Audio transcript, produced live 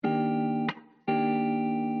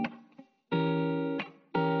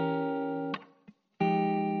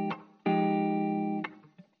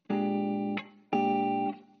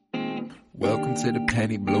Welcome to the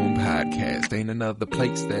Penny Bloom Podcast. Ain't another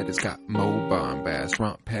place that has got more bombast.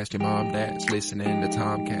 Romp past your mom, dad's listening to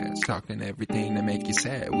Tomcats. Talking everything that make you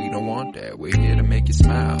sad. We don't want that. We're here to make you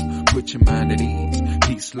smile. Put your mind at ease.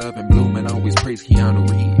 Peace, love, and bloom, and always praise Keanu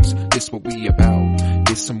Reeves. This what we about.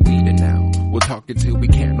 Get some weed now. We'll talk until we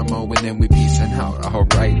can't no more, and then we peacing out.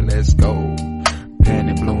 Alright, let's go.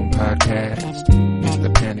 Penny Bloom Podcast. It's the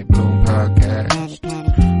Penny Bloom Podcast.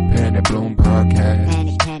 Penny Bloom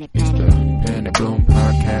Podcast. It's the Penny Bloom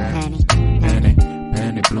Podcast.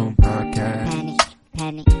 Penny Bloom Podcast.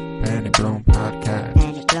 Penny Bloom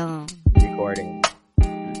Podcast. Recording.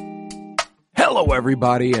 Hello,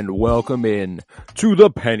 everybody, and welcome in to the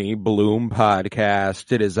Penny Bloom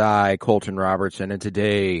Podcast. It is I, Colton Robertson, and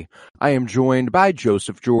today I am joined by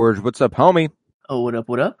Joseph George. What's up, homie? Oh, what up,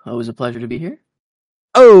 what up? Always a pleasure to be here.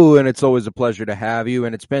 Oh, and it's always a pleasure to have you,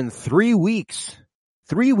 and it's been 3 weeks.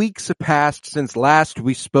 3 weeks have passed since last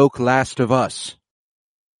we spoke Last of Us.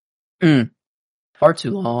 Far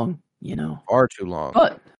too long, you know. Far too long.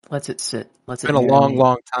 But let's it sit. Let's It's been a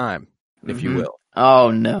long time, if you will.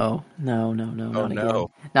 Oh, no. No, Oh, not no. again.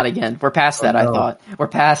 Not again. We're past that, no. I thought. We're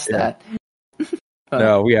past that.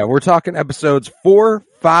 No, yeah, we're talking episodes 4,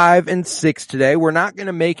 5, and 6 today. We're not going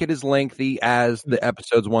to make it as lengthy as the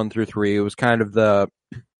episodes 1 through 3. It was kind of the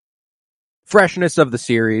freshness of the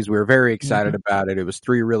series. We were very excited about it. It was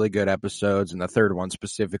 3 really good episodes, and the third one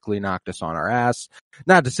specifically knocked us on our ass.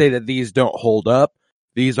 Not to say that these don't hold up.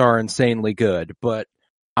 These are insanely good, but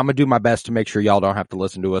I'm going to do my best to make sure y'all don't have to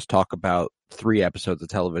listen to us talk about 3 episodes of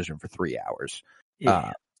television for 3 hours.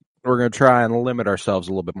 Yeah. We're going to try and limit ourselves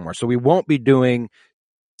a little bit more. So we won't be doing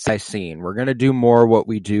scene. We're going to do more what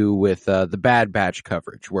we do with the Bad Batch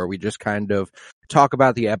coverage, where we just kind of talk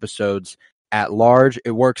about the episodes at large.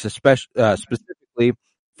 It works specifically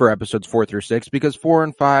for episodes 4 through 6 because 4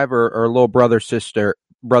 and 5 are a little brother-sister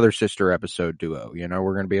episode duo. You know,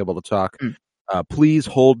 we're going to be able to talk Please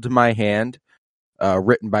Hold to My Hand,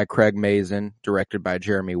 written by Craig Mazin, directed by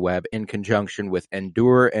Jeremy Webb, in conjunction with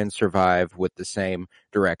Endure and Survive with the same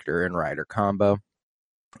director and writer combo.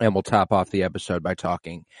 And we'll top off the episode by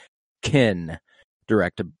talking Kin,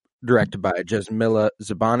 directed by Jasmila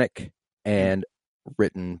Zabanik and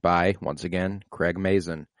written by, once again, Craig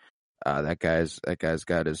Mazin. That guy's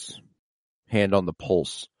got his hand on the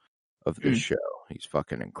pulse of this show. He's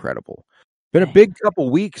fucking incredible. Been a big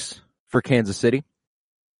couple weeks for Kansas City.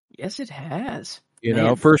 Yes, it has. You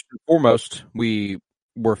know, first and foremost, we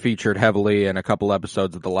were featured heavily in a couple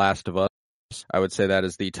episodes of The Last of Us. I would say that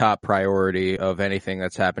is the top priority of anything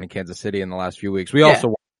that's happened in Kansas City in the last few weeks. We also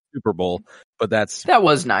won the Super Bowl, but that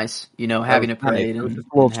was nice, you know, having a parade. It was just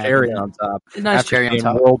a little cherry on top. A nice cherry on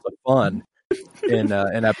top. Worlds of fun in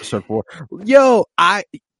episode 4. Yo,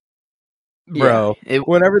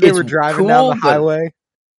 whenever they were driving down the highway,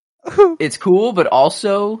 it's cool, but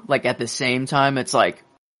also, like, at the same time, it's like,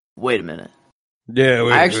 wait a minute. Yeah,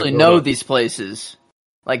 I actually know these places.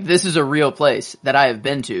 Like, this is a real place that I have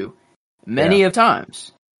been to many of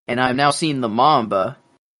times, and I've now seen the Mamba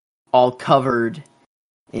all covered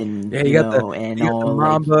in you got the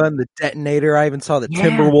Mamba and the detonator. I even saw the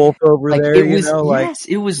Timberwolf over there.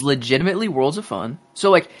 It was legitimately Worlds of Fun.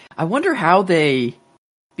 So, like, I wonder how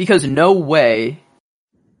because no way.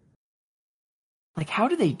 Like, how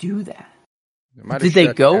do they do that? Did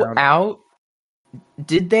they go out?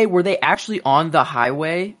 Were they actually on the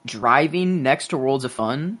highway driving next to Worlds of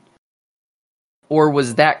Fun? Or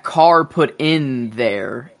was that car put in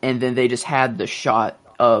there and then they just had the shot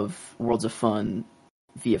of Worlds of Fun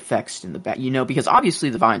VFX in the back? You know, because obviously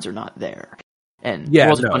the vines are not there. And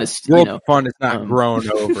Worlds of Fun is, Worlds of Fun is not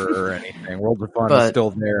grown over or anything. Worlds of Fun is still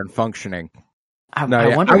there and functioning. I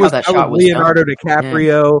wonder how that shot was Leonardo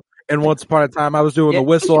DiCaprio, and Once Upon a Time I was doing the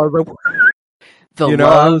whistle. I was like, the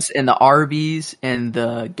Loves and the Arby's and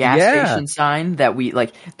the gas station sign that we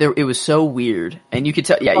like there, it was so weird. And you could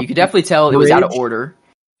tell, you could definitely tell it was out of order.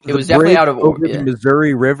 It was definitely out of order. Over the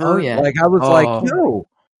Missouri River. Oh, yeah. Like I was like, yo,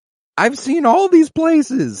 I've seen all these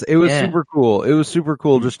places. It was super cool. It was super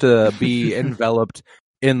cool just to be enveloped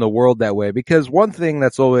in the world that way. Because one thing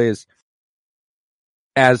that's always,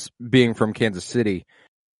 as being from Kansas City,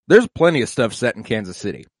 there's plenty of stuff set in Kansas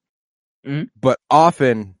City. But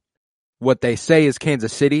often what they say is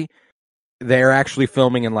Kansas City, they're actually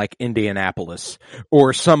filming in like Indianapolis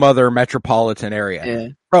or some other metropolitan area. Yeah.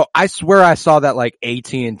 Bro, I swear I saw that like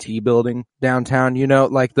AT&T building downtown, you know,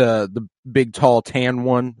 like the big tall tan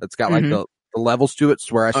one that's got like the levels to it.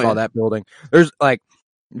 Swear I saw that building. There's like,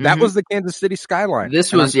 that was the Kansas City skyline.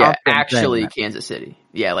 This was, actually Kansas City.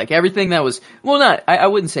 Yeah, like everything that was, I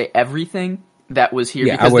wouldn't say everything that was here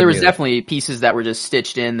because there was definitely pieces that were just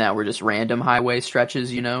stitched in that were just random highway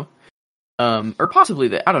stretches, you know? Or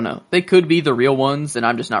possibly I don't know. They could be the real ones, and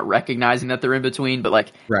I'm just not recognizing that they're in between. But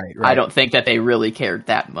like, right. I don't think that they really cared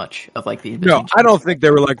that much of like the in-between. No, I don't think they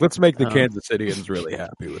were like, let's make the Kansas Cityans really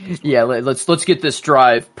happy with this. Yeah, let's get this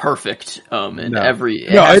drive perfect. And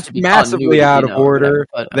it's massively out of order.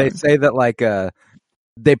 But, they say that like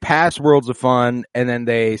they pass Worlds of Fun and then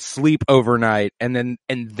they sleep overnight and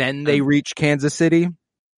then they reach Kansas City.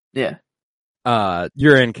 Yeah.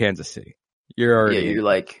 You're in Kansas City. You're already. Yeah, you're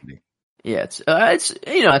like. Yeah, it's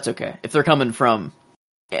it's okay if they're coming from.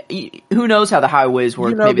 Who knows how the highways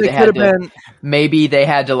work? Maybe maybe they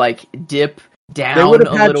had to like dip down a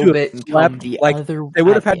little bit and come the other. They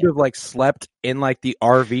would have had to have like slept in like the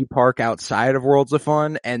RV park outside of Worlds of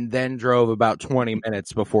Fun and then drove about 20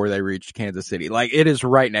 minutes before they reached Kansas City. Like it is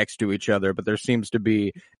right next to each other, but there seems to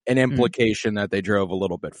be an implication that they drove a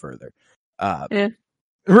little bit further.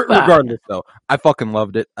 Regardless, though, I fucking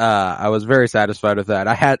loved it. I was very satisfied with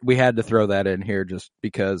that. We had to throw that in here just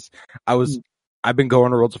because I've been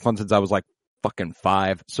going to Worlds of Fun since I was like fucking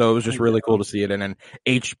 5, so it was just really cool to see it in an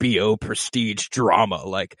HBO prestige drama.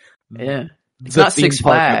 Like, yeah, it's not Six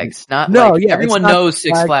Flags. Everyone knows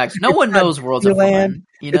Six Flags. No one knows Worlds of Fun.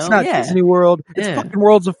 You know? It's not Disney World. It's fucking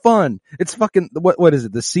Worlds of Fun. It's fucking what is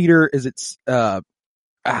it? The Cedar? Is it?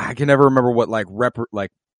 I can never remember what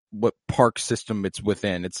what park system it's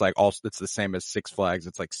within. It's like it's the same as Six Flags.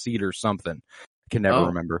 It's like Cedar something. I can never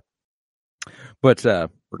remember. But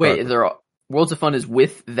wait, Worlds of Fun is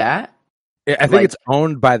with that? I think it's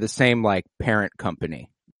owned by the same like parent company.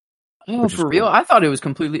 Oh, for real? I thought it was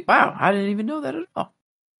completely. Wow, I didn't even know that at all.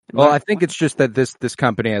 Well, I think it's just that this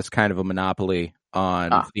company has kind of a monopoly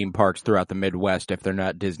on theme parks throughout the Midwest if they're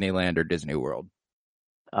not Disneyland or Disney World.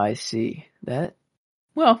 I see that.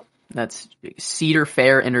 Well. That's Cedar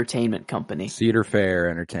Fair Entertainment Company. Cedar Fair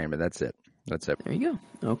Entertainment. That's it. There you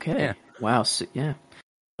go. Okay. Yeah. Wow. Yeah.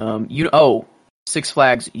 Six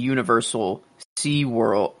Flags, Universal,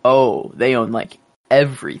 SeaWorld. Oh, they own like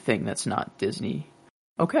everything that's not Disney.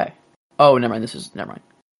 Okay. Oh, never mind. Never mind.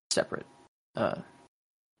 Separate.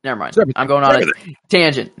 Never mind. I'm going on a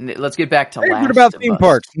tangent. Let's get back to Last What about theme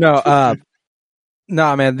parks? No.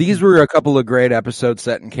 Nah, man. These were a couple of great episodes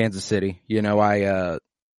set in Kansas City. You know, I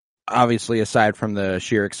obviously, aside from the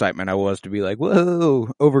sheer excitement I was to be like, whoa,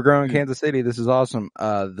 overgrown Kansas City, this is awesome.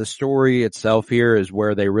 The story itself here is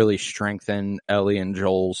where they really strengthen Ellie and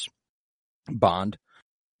Joel's bond,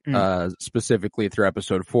 specifically through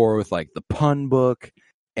episode 4 with like the pun book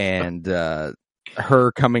and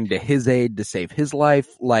her coming to his aid to save his life.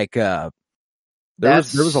 Like, there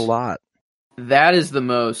was a lot. That is the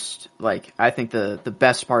most, like, I think the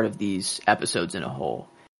best part of these episodes in a whole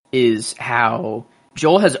is how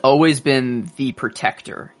Joel has always been the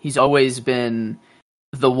protector. He's always been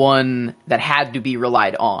the one that had to be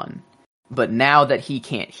relied on. But now that he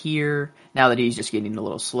can't hear, now that he's just getting a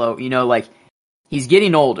little slow, like he's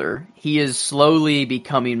getting older, he is slowly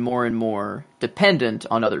becoming more and more dependent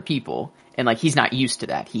on other people. And like, he's not used to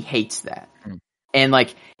that. He hates that. And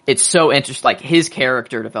like, it's so interesting. Like his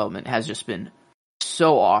character development has just been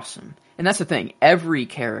so awesome. And that's the thing. Every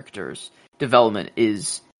character's development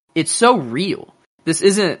it's so real. This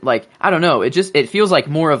isn't like, I don't know, it feels like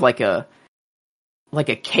more of like a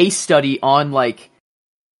case study on like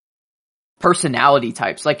personality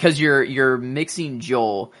types. Like, cause you're mixing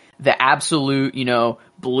Joel, the absolute,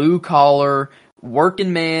 blue collar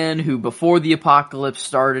working man who before the apocalypse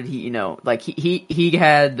started, he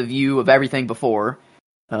had the view of everything before,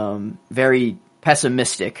 very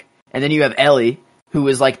pessimistic. And then you have Ellie, who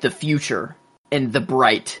is like the future and the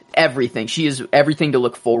bright everything. She is everything to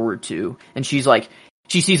look forward to. And she's like,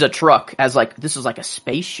 she sees a truck as like, this is like a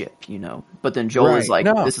spaceship, but then Joel is like,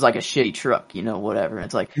 this is like a shitty truck, whatever. And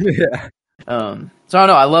it's like, yeah. So I don't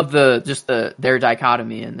know. I love their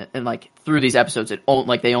dichotomy and like through these episodes,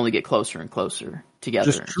 they only get closer and closer together.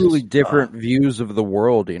 Just truly different views of the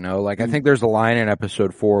world, Like I think there's a line in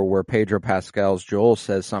episode 4 where Pedro Pascal's Joel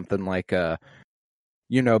says something like,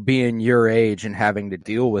 being your age and having to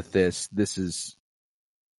deal with this is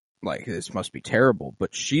like, this must be terrible,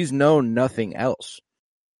 but she's known nothing else.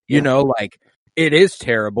 Like it is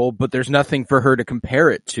terrible, but there's nothing for her to compare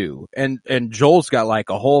it to. And Joel's got like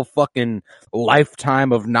a whole fucking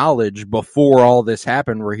lifetime of knowledge before all this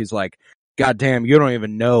happened where he's like, God damn, you don't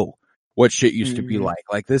even know what shit used to be like.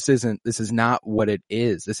 Like this is not what it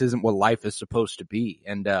is. This isn't what life is supposed to be.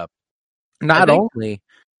 And, not only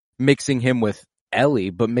mixing him with Ellie,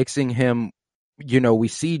 but mixing him, we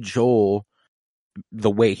see Joel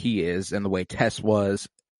the way he is and the way Tess was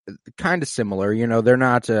kind of similar. They're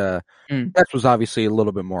not, Tess was obviously a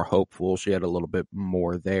little bit more hopeful. She had a little bit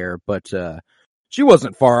more there, but, she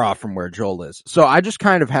wasn't far off from where Joel is. So I just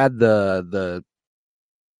kind of had the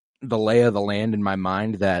lay of the land in my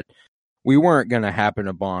mind that we weren't going to happen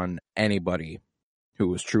upon anybody who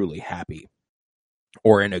was truly happy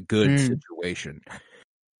or in a good situation.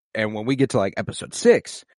 And when we get to like episode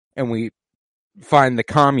 6 and we find the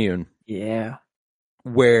commune,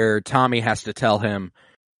 where Tommy has to tell him,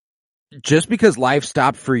 just because life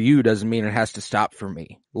stopped for you doesn't mean it has to stop for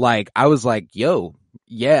me. Like, I was like, yo,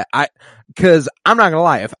 yeah, cause I'm not gonna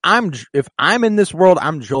lie, if I'm in this world,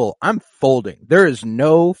 I'm Joel, I'm folding. There is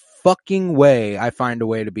no fucking way I find a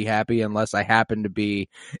way to be happy unless I happen to be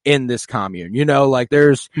in this commune. You know, like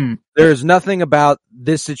there's nothing about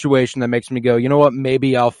this situation that makes me go, you know what,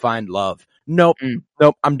 maybe I'll find love. Nope,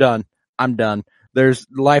 I'm done.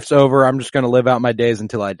 Life's over. I'm just gonna live out my days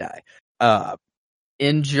until I die.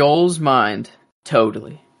 In Joel's mind,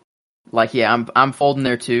 totally. Like, yeah, I'm folding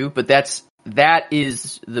there too, but that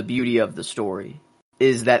is the beauty of the story,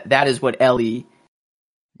 is that is what Ellie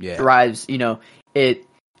drives, you know,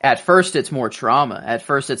 at first it's more trauma. At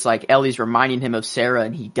first it's like Ellie's reminding him of Sarah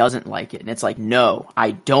and he doesn't like it. And it's like, no, I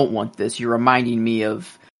don't want this. You're reminding me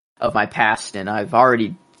of my past and I've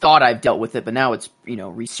already thought I've dealt with it, but now it's, you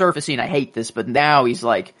know, resurfacing. I hate this. But now he's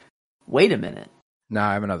like, wait a minute. Now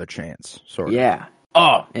I have another chance. Sort of. Yeah.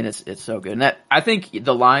 Oh, and it's so good. And I think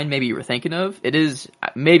the line maybe you were thinking of, it is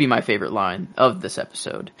maybe my favorite line of this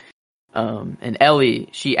episode. And Ellie,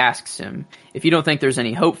 she asks him, if you don't think there's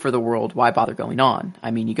any hope for the world, why bother going on?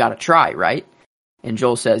 I mean, you gotta try, right? And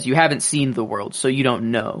Joel says, you haven't seen the world, so you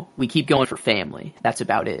don't know. We keep going for family. That's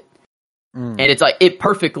about it. And it's like, it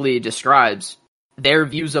perfectly describes their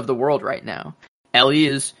views of the world right now. Ellie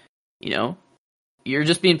is, you know, you're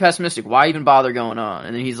just being pessimistic. Why even bother going on?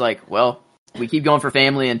 And then he's like, well, we keep going for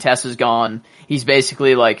family and Tessa's gone. He's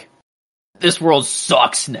basically like, this world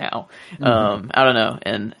sucks now. I don't know.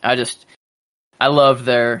 And I loved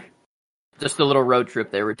just the little road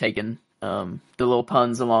trip they were taking, the little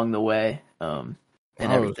puns along the way, and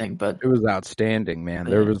everything. But it was outstanding, man.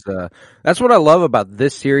 There was, that's what I love about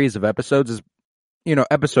this series of episodes is, you know,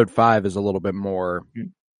 episode 5 is a little bit more,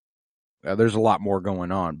 there's a lot more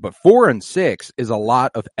going on, but 4 and 6 is a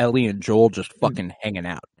lot of Ellie and Joel just fucking hanging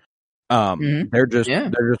out. They're just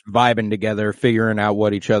vibing together, figuring out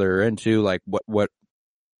what each other are into, like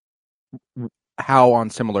how on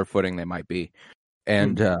similar footing they might be.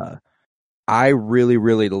 And, I really,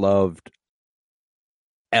 really loved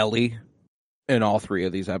Ellie in all 3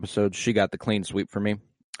 of these episodes. She got the clean sweep for me.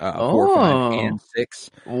 4, 5, and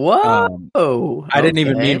 6. Whoa. I didn't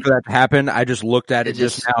even mean for that to happen. I just looked at it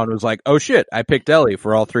just now and was like, oh shit, I picked Ellie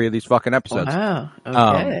for all 3 of these fucking episodes. Wow.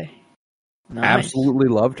 Okay. Nice. Absolutely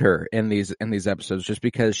loved her in these episodes just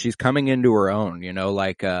because she's coming into her own, you know,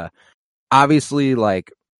 like, obviously,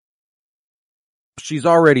 like, she's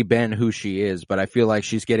already been who she is, but I feel like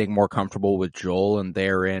she's getting more comfortable with Joel and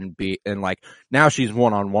like, now she's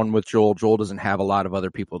one-on-one with Joel. Joel doesn't have a lot of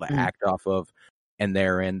other people to act off of, and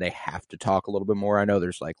therein they have to talk a little bit more. I know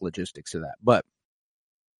there's like logistics to that, but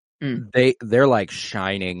they're like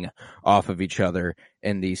shining off of each other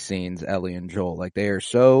in these scenes, Ellie and Joel. Like, they are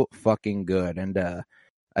so fucking good. And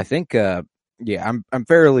I think I'm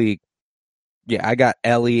fairly I got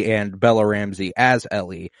Ellie and Bella Ramsey as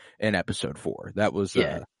Ellie in episode 4. That was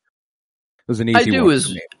was an easy one for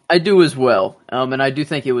me. I do as well. And I do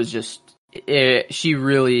think it was just she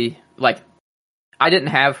really, like, I didn't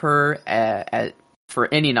have her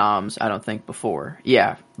for any noms, I don't think, before.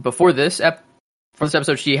 Yeah, before this for this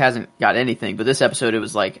episode, she hasn't got anything, but this episode, it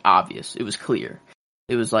was like obvious. It was clear.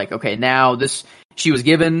 It was like, okay, now she was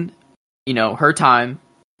given, you know, her time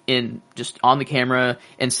in just on the camera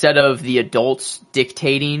instead of the adults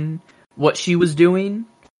dictating what she was doing,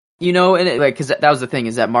 you know, and cause that was the thing,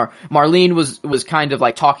 is that Marlene was kind of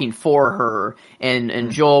like talking for her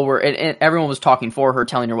and Joel and everyone was talking for her,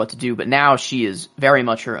 telling her what to do, but now she is very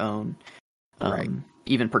much her own, right.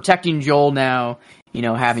 Even protecting Joel now, you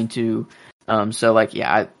know, having to, so like,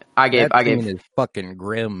 yeah, I gave is fucking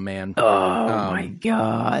grim, man. Oh my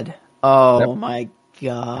god. Oh my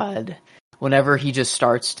god. Whenever he just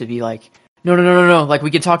starts to be like, no, like, we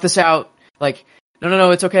can talk this out. Like, no,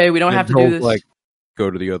 it's okay. We don't have to do this. Like, go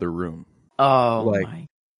to the other room. Oh, like, my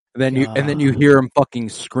then God. And then you hear him fucking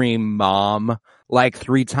scream "mom" like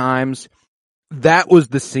 3 times. That was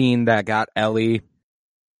the scene that got Ellie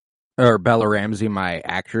or Bella Ramsey my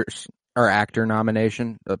actor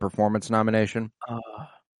nomination, the performance nomination.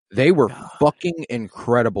 They were fucking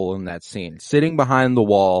incredible in that scene, sitting behind the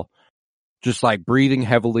wall, just like breathing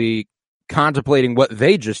heavily, contemplating what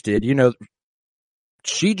they just did. You know,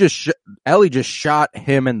 Ellie just shot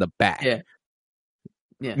him in the back. Yeah.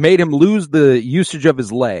 made him lose the usage of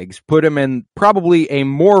his legs, put him in probably a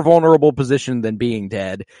more vulnerable position than being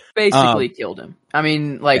dead. Basically killed him. I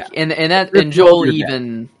mean, like, and Joel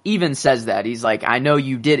even says that. He's like, I know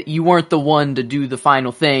you weren't the one to do the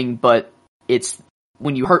final thing, but it's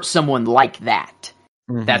when you hurt someone like that,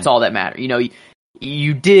 that's all that matters. You know,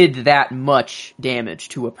 you did that much damage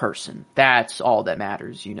to a person. That's all that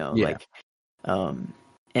matters, you know, like, and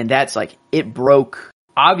that's like, it broke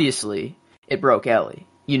Ellie,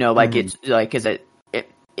 you know, like it's like, cause I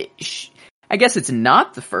guess it's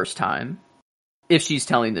not the first time if she's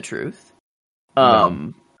telling the truth.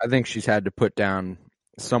 I think she's had to put down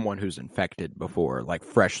someone who's infected before, like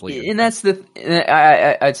freshly infected. And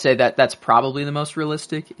that's I'd say that's probably the most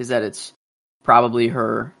realistic, is that it's probably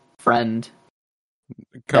her friend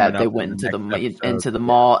that they went into the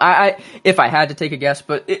mall. If I had to take a guess,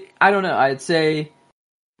 but I don't know. I'd say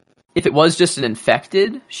if it was just an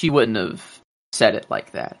infected, she wouldn't have said it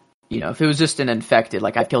like that. You know, if it was just an infected,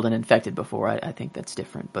 like I've killed an infected before, I think that's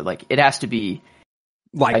different. But like, it has to be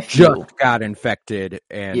like just got infected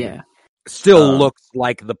and still looks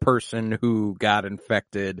like the person who got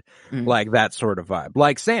infected, like that sort of vibe,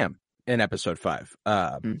 like Sam in episode 5.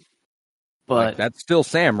 But like, that's still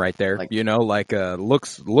Sam right there, like, you know, like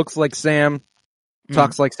looks like Sam,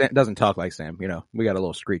 talks like Sam, doesn't talk like Sam. You know, we got a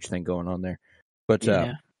little Screech thing going on there, but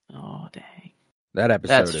oh dang, that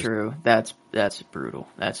episode that's true. That's brutal.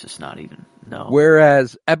 That's just not even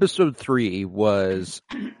Whereas episode 3 was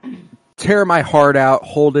tear my heart out,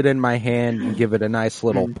 hold it in my hand, and give it a nice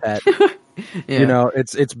little pet. You know,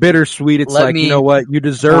 it's bittersweet. It's like, you know what, you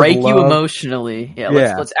deserve break love. You emotionally.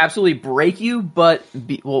 Let's absolutely break you, but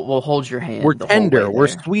we'll hold your hand. We're tender. We're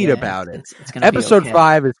sweet about it. It's episode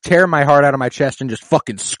 5 is tear my heart out of my chest and just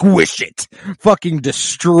fucking squish it, fucking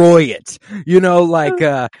destroy it. You know, like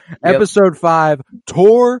episode 5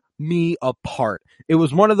 tore me apart. It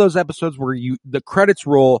was one of those episodes where the credits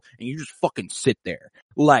roll and you just fucking sit there,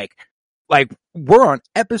 like we're on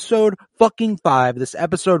episode fucking 5. This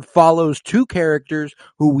episode follows 2 characters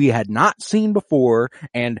who we had not seen before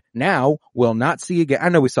and now will not see again. I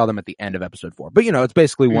know we saw them at the end of episode 4, but you know, it's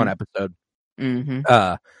basically one episode.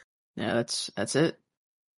 Yeah, that's it.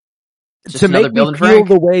 It's to make me feel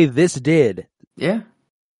the way this did. Yeah.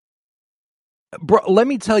 Bro, let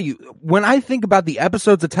me tell you, when I think about the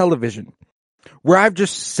episodes of television where I've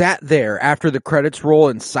just sat there after the credits roll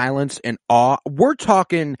in silence and awe, we're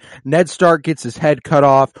talking Ned Stark gets his head cut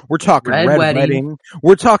off. We're talking Red Wedding.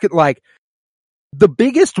 We're talking like the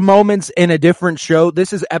biggest moments in a different show.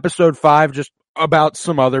 This is episode 5, just about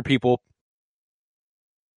some other people.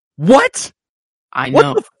 What? I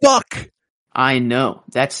know. What the fuck? I know.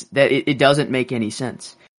 It doesn't make any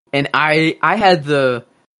sense. And I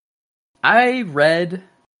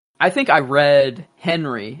think I read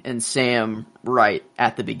Henry and Sam right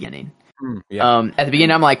at the beginning. At the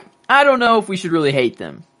beginning, I'm like, I don't know if we should really hate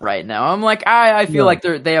them right now. I'm like, I feel like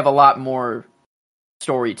they have a lot more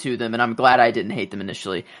story to them, and I'm glad I didn't hate them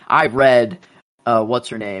initially. I read, what's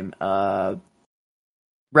her name?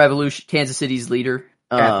 Revolution, Kansas City's leader.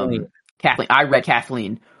 Kathleen. I read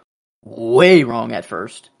Kathleen way wrong at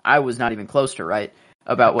first. I was not even close to right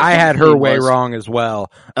about what I had her way wrong as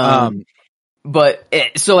well. But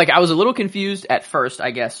so like I was a little confused at first,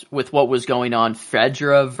 I guess, with what was going on,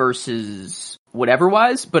 Fedra versus whatever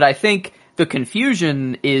was. But I think the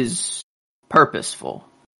confusion is purposeful,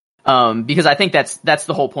 because I think that's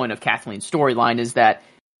the whole point of Kathleen's storyline, is that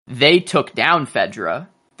they took down Fedra,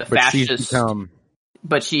 the fascist,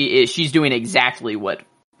 but she's doing exactly what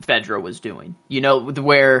Fedra was doing. You know,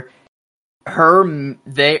 where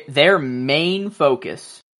their main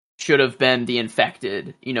focus should have been the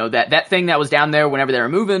infected, you know, that thing that was down there whenever they were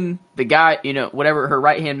moving, the guy, you know, whatever, her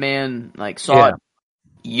right-hand man, like, saw it.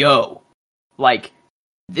 Yo, like,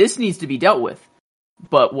 this needs to be dealt with.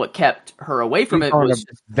 But what kept her away from it was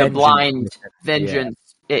the blind vengeance,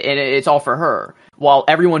 and it's all for her. While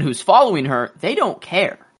everyone who's following her, they don't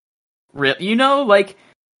care. You know, like,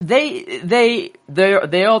 they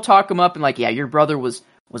all talk him up and like, yeah, your brother was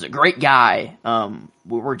a great guy.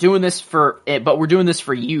 We're doing this but we're doing this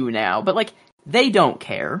for you now. But like, they don't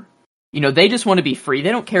care. You know, they just want to be free.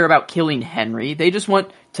 They don't care about killing Henry. They just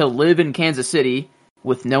want to live in Kansas City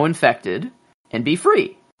with no infected and be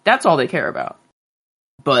free. That's all they care about.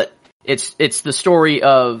 But it's the story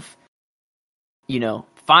of, you know,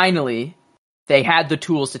 finally they had the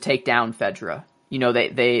tools to take down Fedra. You know,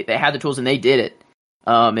 they had the tools and they did it.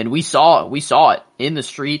 And we saw it in the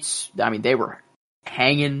streets. I mean, they were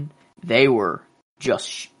hanging. They were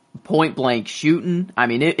just point blank shooting. I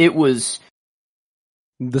mean, it was.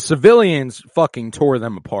 The civilians fucking tore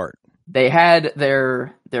them apart. they had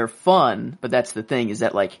their fun, but that's the thing, is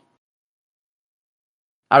that, like,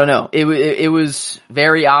 I don't know. It was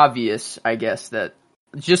very obvious, I guess, that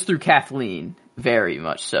just through Kathleen, very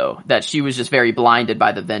much so, that she was just very blinded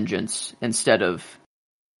by the vengeance instead of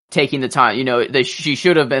taking the time. You know, she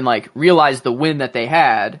should have been like, realized the win that they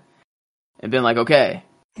had and been like, okay.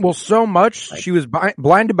 Well, so much, like, she was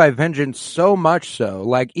blinded by vengeance, so much so,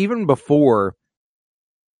 like, even before,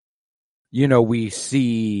 you know, we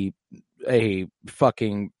see a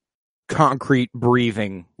fucking concrete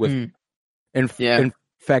breathing with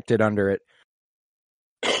infected under it.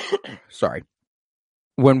 Sorry.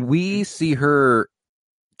 When we see her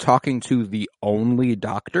talking to the only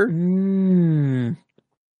doctor.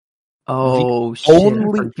 Oh, shit, I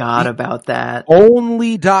forgot about that.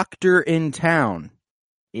 Only doctor in town.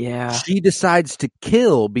 Yeah. She decides to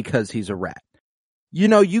kill because he's a rat. You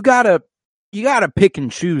know, you gotta pick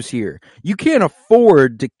and choose here. You can't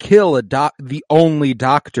afford to kill the only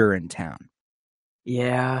doctor in town.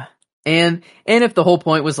 Yeah. And if the whole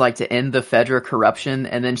point was like to end the Fedra corruption,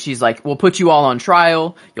 and then she's like, we'll put you all on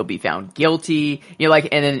trial, you'll be found guilty. You're like,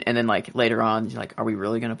 and then like later on, you're like, are we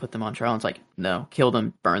really gonna put them on trial? And it's like, no, kill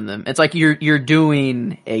them, burn them. It's like you're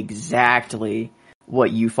doing exactly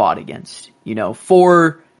what you fought against, you know,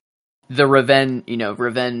 for the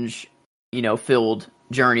revenge, filled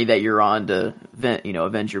journey that you're on to,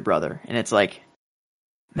 avenge your brother. And it's like,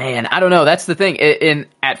 man, I don't know. That's the thing. And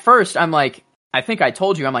at first, I'm like, I think I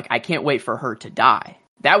told you, I'm like, I can't wait for her to die.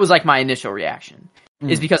 That was like my initial reaction,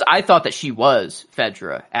 is because I thought that she was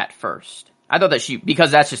Fedra at first. I thought that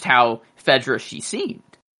because that's just how Fedra she seemed.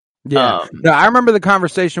 Yeah. No, I remember the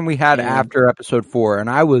conversation we had after episode 4,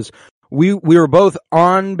 and we were both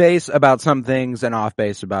on base about some things and off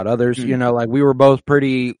base about others. You know, like, we were both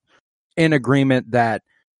pretty in agreement that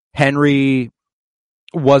Henry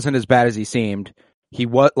wasn't as bad as he seemed. He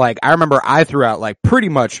was, like, I remember I threw out, like, pretty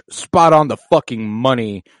much spot on the fucking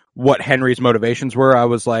money what Henry's motivations were. I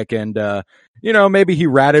was like, and, maybe he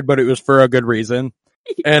ratted, but it was for a good reason.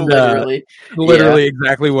 And, literally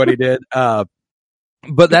exactly what he did.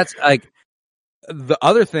 But that's, like, the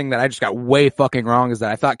other thing that I just got way fucking wrong is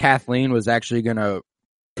that I thought Kathleen was actually gonna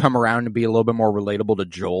come around and be a little bit more relatable to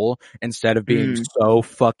Joel instead of being so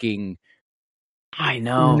fucking, I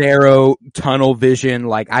know, narrow tunnel vision.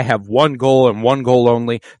 Like, I have one goal and one goal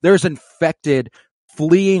only. There's infected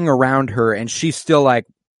fleeing around her, and she's still like,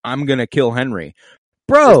 I'm gonna kill Henry,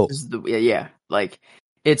 bro. Like,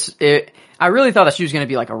 I really thought that she was gonna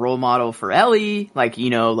be like a role model for Ellie, like,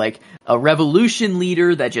 like a revolution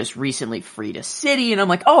leader that just recently freed a city. And I'm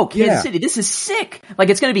like, oh, Kansas City, this is sick. Like,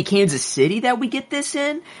 it's gonna be Kansas City that we get this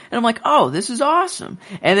in. And I'm like, oh, this is awesome.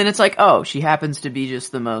 And then it's like, oh, she happens to be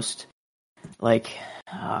just the most,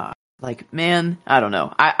 man, I don't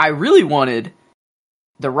know. I really wanted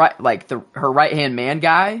her right hand man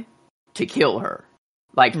guy to kill her.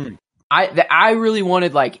 Like, I really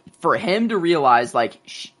wanted, like, for him to realize, like,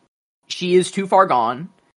 she is too far gone.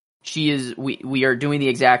 We are doing the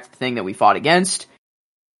exact thing that we fought against.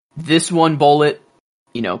 This one bullet,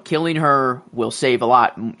 killing her will save a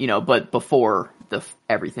lot, but before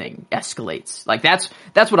everything escalates. Like, that's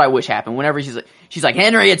what I wish happened. Whenever she's like,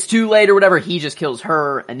 Henry, it's too late or whatever, he just kills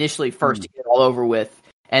her initially first to get it all over with.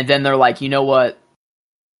 And then they're like, you know what?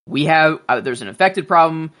 We have, there's an infected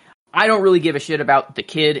problem. I don't really give a shit about the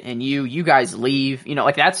kid and you guys leave.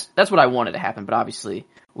 Like, that's what I wanted to happen, but obviously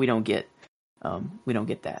we don't get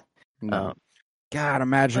that. No. God,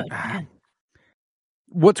 imagine.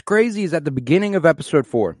 What's crazy is at the beginning of episode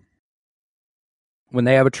 4, when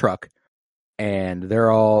they have a truck and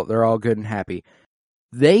they're all good and happy,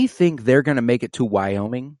 they think they're going to make it to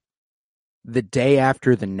Wyoming the day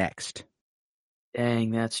after the next.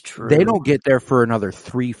 Dang, that's true. They don't get there for another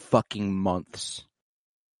 3 fucking months.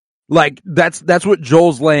 Like, that's what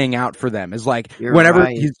Joel's laying out for them, is like, whenever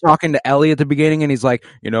he's talking to Ellie at the beginning and he's like,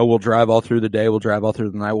 we'll drive all through the day, we'll drive all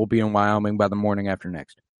through the night, we'll be in Wyoming by the morning after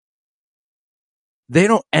next. They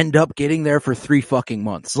don't end up getting there for 3 fucking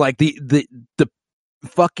months. Like, the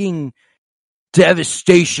fucking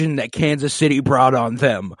devastation that Kansas City brought on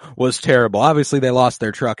them was terrible. Obviously they lost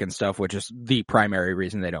their truck and stuff, which is the primary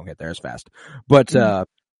reason they don't get there as fast. But, I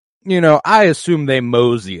assume they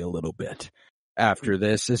mosey a little bit. After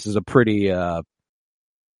this is a pretty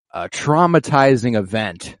traumatizing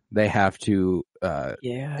event they have to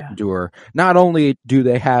endure. Not only do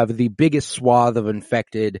they have the biggest swath of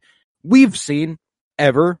infected we've seen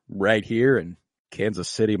ever right here in Kansas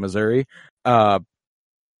City, Missouri,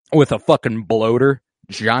 with a fucking bloater,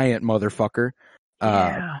 giant motherfucker.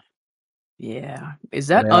 Is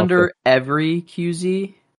that under every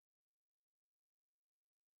QZ?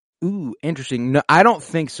 Ooh, interesting. No, I don't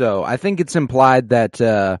think so. I think it's implied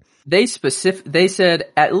that they said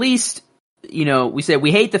at least, we said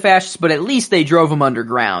we hate the fascists, but at least they drove them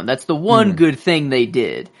underground. That's the one good thing they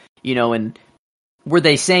did. And were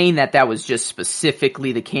they saying that was just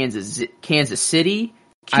specifically the Kansas City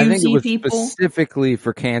QZ I think it was people? Specifically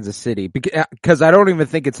for Kansas City, because I don't even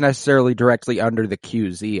think it's necessarily directly under the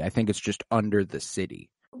QZ. I think it's just under the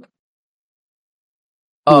city.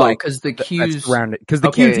 Oh, because the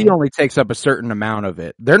QZ only takes up a certain amount of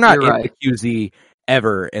it. They're not in the QZ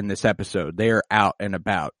ever in this episode. They are out and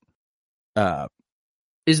about.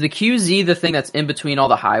 Is the QZ the thing that's in between all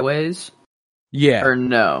the highways? Yeah. Or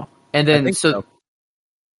no? And then so.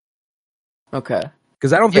 Okay.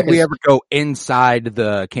 Because I don't think we ever go inside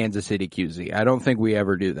the Kansas City QZ. I don't think we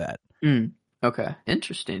ever do that. Okay.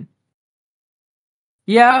 Interesting.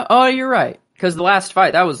 Yeah. Oh, you're right. Because the last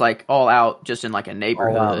fight, that was like all out just in like a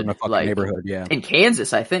neighborhood. All out in a fucking neighborhood, yeah. In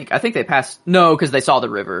Kansas, I think. I think they passed. No, because they saw the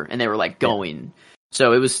river and they were like going. Yeah.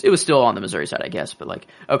 So it was still on the Missouri side, I guess. But like,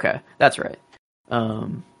 okay, that's right.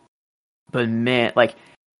 But man, like,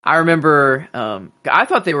 I remember, I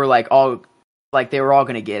thought they were they were all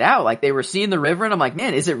going to get out. Like, they were seeing the river, and I'm like,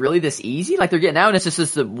 man, is it really this easy? Like, they're getting out, and it's just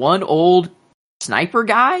this one old sniper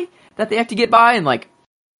guy that they have to get by, and like,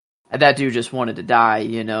 that dude just wanted to die,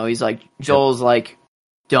 He's like, Joel's like,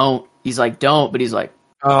 don't. He's like, don't, but he's like,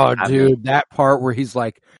 oh, dude, that part where he's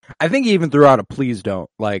like, I think he even threw out a please don't.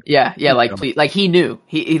 Like, yeah, like, please. Like, he knew.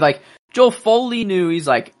 He like, Joel Foley knew. He's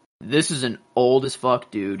like, this is an old as fuck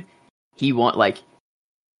dude. He wants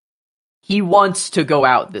to go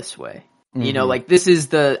out this way. Like, this is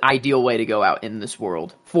the ideal way to go out in this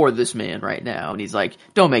world for this man right now. And he's like,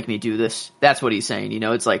 don't make me do this. That's what he's saying.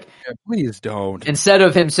 It's like, yeah, please don't. Instead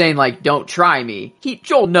of him saying, like, don't try me,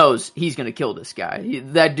 Joel knows he's going to kill this guy.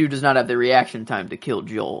 That dude does not have the reaction time to kill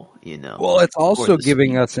Joel, Well, it's also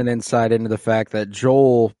giving us an insight into the fact that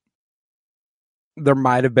Joel, there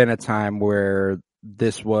might have been a time where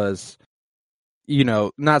this was,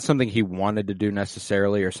 not something he wanted to do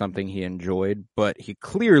necessarily or something he enjoyed, but he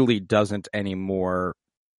clearly doesn't anymore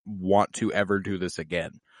want to ever do this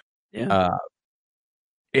again. Yeah.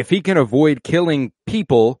 If he can avoid killing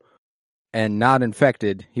people and not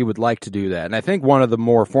infected, he would like to do that. And I think one of the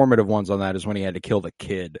more formative ones on that is when he had to kill the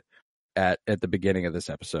kid at the beginning of this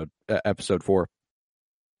episode, episode 4.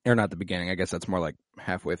 Or not the beginning, I guess that's more like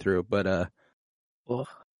halfway through, but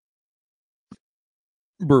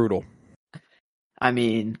brutal. I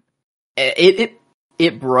mean,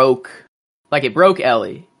 it broke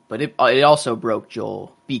Ellie, but it also broke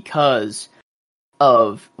Joel because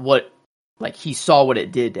of what, like, he saw what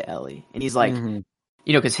it did to Ellie, and he's like,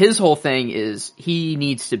 because his whole thing is he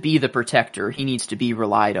needs to be the protector, he needs to be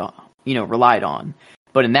relied on.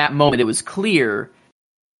 But in that moment, it was clear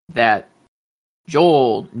that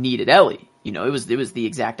Joel needed Ellie. It was the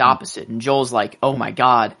exact opposite, and Joel's like, oh my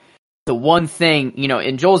god. The one thing,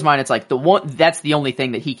 in Joel's mind, it's like that's the only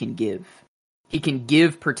thing that he can give. He can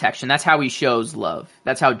give protection. That's how he shows love.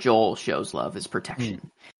 That's how Joel shows love, is protection.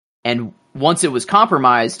 And once it was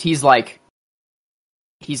compromised, he's like,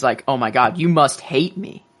 oh my god, you must hate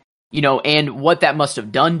me. And what that must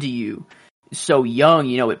have done to you so young,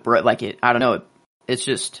 I don't know, it's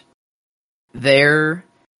just, they're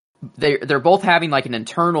both having like an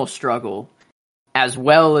internal struggle, as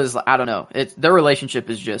well as, I don't know, their relationship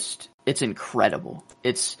is just, it's incredible.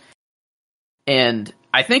 And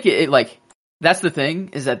I think that's the thing,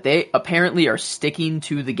 is that they apparently are sticking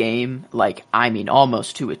to the game, like, I mean,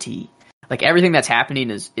 almost to a T. Like, everything that's happening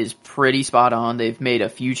is pretty spot on. They've made a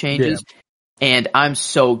few changes, and I'm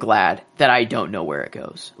so glad that I don't know where it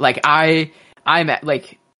goes. Like, I'm at,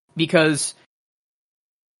 like, because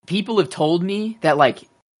people have told me that, like,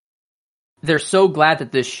 they're so glad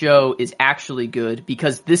that this show is actually good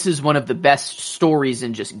because this is one of the best stories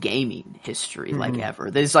in just gaming history, like, ever.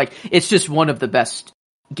 It's just one of the best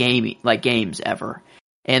games ever.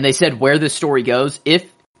 And they said where this story goes,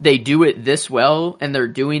 if they do it this well and they're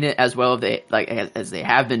doing it as well as they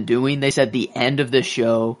have been doing, they said the end of this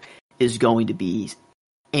show is going to be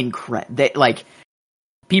incredible. Like,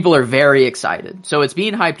 people are very excited. So it's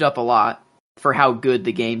being hyped up a lot for how good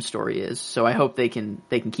the game story is. So I hope they can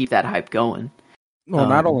keep that hype going. Well,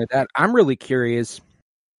 not only that, I'm really curious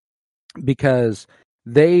because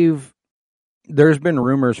there's been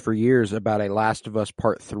rumors for years about a Last of Us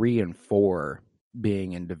Part 3 and 4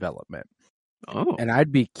 being in development. Oh. And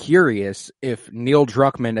I'd be curious if Neil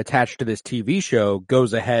Druckmann attached to this TV show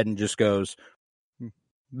goes ahead and just goes,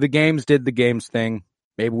 the games did the games thing.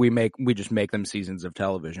 Maybe we just make them seasons of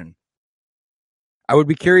television. I would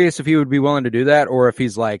be curious if he would be willing to do that, or if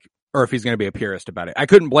he's going to be a purist about it. I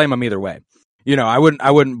couldn't blame him either way. I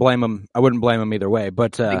wouldn't blame him. I wouldn't blame him either way.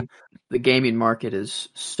 But the gaming market is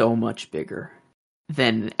so much bigger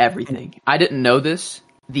than everything. I didn't know this.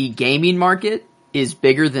 The gaming market is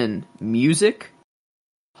bigger than music,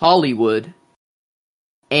 Hollywood,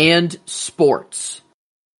 and sports,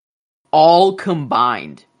 all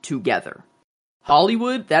combined together.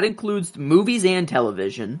 Hollywood, that includes movies and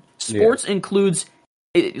television. Sports includes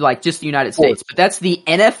like just the United States, but that's the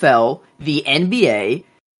NFL, the NBA,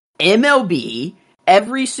 MLB,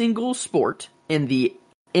 every single sport in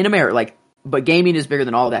America. But gaming is bigger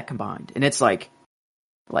than all of that combined, and it's I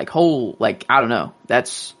don't know.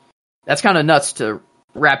 That's kind of nuts to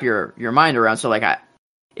wrap your mind around. So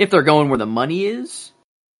if they're going where the money is,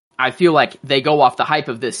 I feel like they go off the hype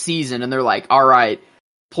of this season, and they're like, all right,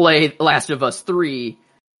 play Last of Us 3,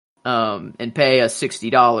 and pay us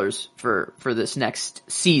 $60 for this next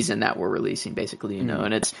season that we're releasing, basically,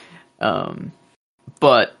 and it's,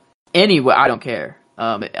 but anyway, I don't care.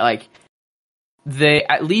 They,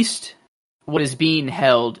 at least what is being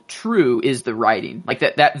held true is the writing.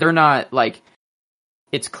 That they're not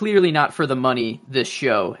it's clearly not for the money, this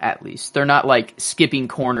show, at least. They're not skipping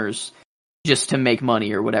corners just to make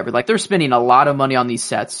money or whatever. They're spending a lot of money on these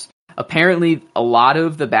sets. Apparently, a lot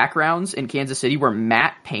of the backgrounds in Kansas City were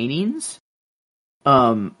matte paintings.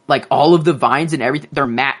 All of the vines and everything, they're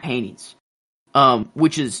matte paintings.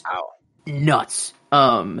 Which is nuts.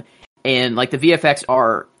 And the VFX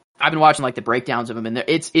are, I've been watching the breakdowns of them, and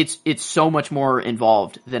it's so much more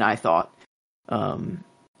involved than I thought. And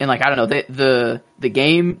I don't know, the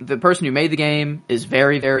person who made the game is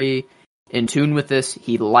very, very in tune with this.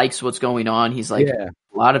 He likes what's going on. He's a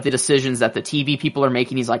lot of the decisions that the TV people are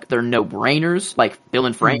making, he's they're no-brainers. Bill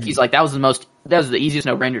and Frank, he's that was the easiest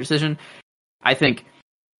no-brainer decision. I think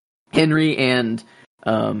Henry and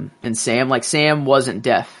Sam, Sam wasn't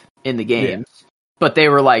deaf in the games, but they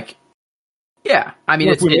were yeah, I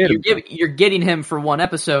mean, you're getting him for one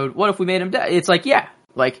episode. What if we made him deaf? It's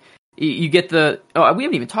you get we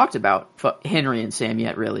haven't even talked about Henry and Sam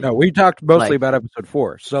yet, really. No, we talked mostly about episode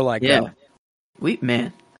 4. So let's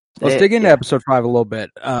dig into episode 5 a little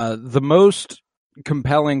bit. The most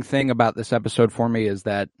compelling thing about this episode for me is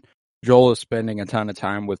that Joel is spending a ton of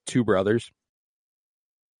time with two brothers,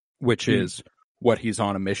 which is what he's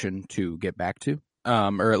on a mission to get back to.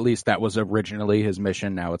 Or at least that was originally his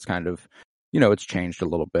mission. Now it's kind of, it's changed a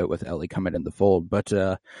little bit with Ellie coming in the fold, but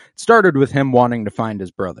it started with him wanting to find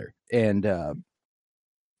his brother. And the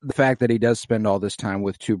fact that he does spend all this time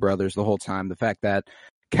with two brothers the whole time, the fact that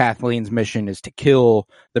Kathleen's mission is to kill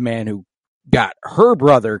the man who got her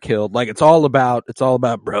brother killed. It's all about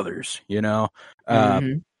brothers,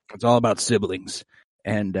 It's all about siblings.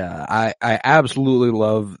 And I absolutely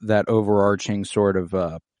love that overarching sort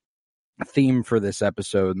of theme for this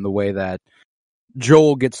episode, and the way that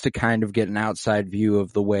Joel gets to kind of get an outside view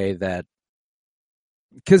of the way that,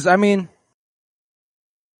 because I mean,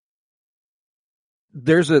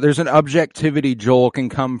 there's an objectivity Joel can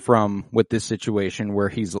come from with this situation where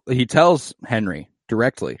he tells Henry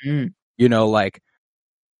directly, hey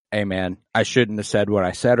man, I shouldn't have said what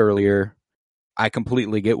I said earlier. I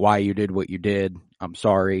completely get why you did what you did. I'm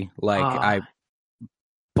sorry. But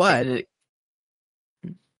I'm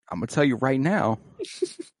gonna tell you right now,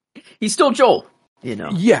 he's still Joel,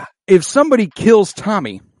 Yeah, if somebody kills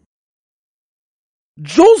Tommy,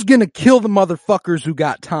 Joel's gonna kill the motherfuckers who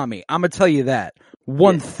got Tommy. I'm gonna tell you that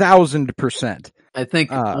 1,000%. I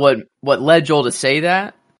think what led Joel to say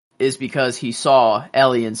that is because he saw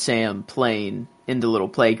Ellie and Sam playing in the little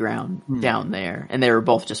playground down there, and they were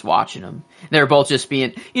both just watching them. They were both just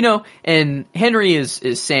being, and Henry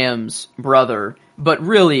is Sam's brother, but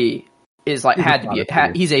really is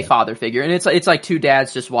he's a father figure, and it's like two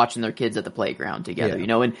dads just watching their kids at the playground together,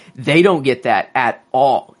 and they don't get that at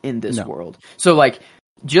all in this world. So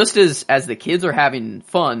just as the kids are having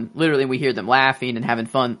fun, literally we hear them laughing and having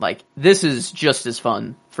fun, this is just as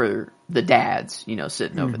fun for the dads,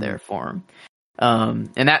 sitting over there for them.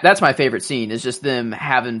 And that's my favorite scene, is just them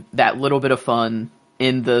having that little bit of fun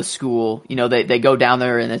in the school. They go down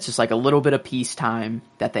there, and it's just a little bit of peacetime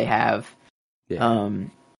that they have. Yeah.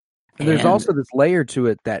 And there's also this layer to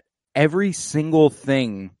it that every single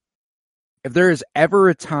thing, if there is ever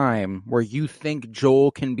a time where you think Joel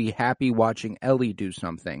can be happy watching Ellie do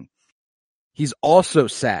something, he's also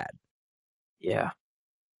sad. Yeah.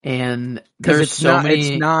 And because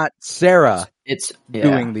it's not Sarah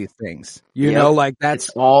doing these things. That's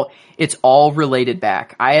it's all related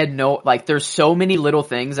back. I had there's so many little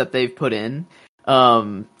things that they've put in.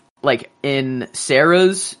 In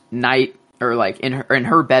Sarah's night, or in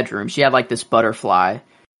her bedroom, she had this butterfly,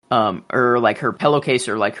 or her pillowcase,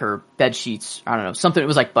 or her bed sheets. I don't know, something. It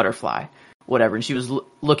was butterfly, whatever, and she was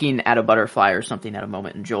looking at a butterfly or something at a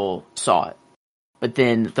moment, and Joel saw it. But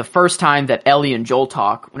then the first time that Ellie and Joel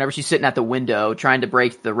talk, whenever she's sitting at the window trying to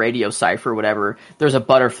break the radio cipher or whatever, there's a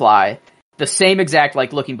butterfly, the same exact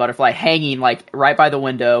like looking butterfly hanging like right by the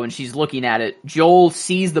window, and she's looking at it. Joel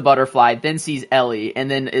sees the butterfly, then sees Ellie,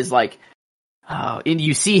 and then is like, oh, and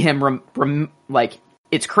you see him like,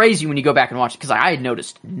 it's crazy when you go back and watch it, because I had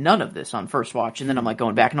noticed none of this on first watch, and then I'm like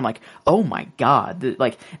going back and I'm like, oh my god,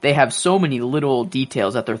 like they have so many little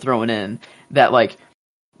details that they're throwing in that like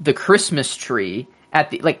the Christmas tree at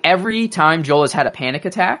the like every time Joel has had a panic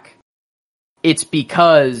attack, it's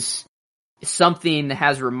because something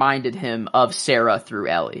has reminded him of Sarah through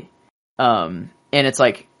Ellie. And it's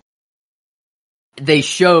like they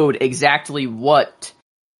showed exactly what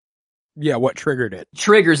triggered it.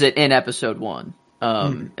 Triggers it in episode 1.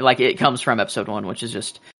 Like it comes from episode 1, which is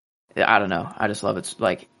just, I don't know. I just love it.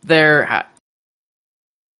 Like I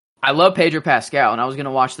love Pedro Pascal, and I was going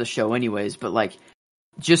to watch the show anyways, but like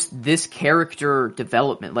just this character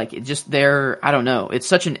development, like it just I don't know. It's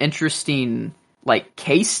such an interesting like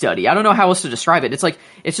case study. I don't know how else to describe it. It's like,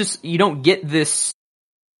 it's just, you don't get this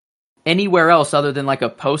anywhere else other than like a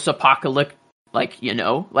post-apocalyptic, like, you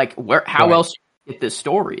know, like how else do you get this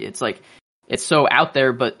story? It's like, it's so out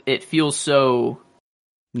there, but it feels so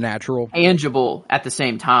natural, tangible at the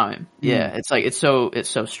same time. Yeah. It's like, it's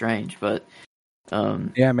so strange, but,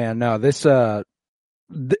 yeah, man, no, this,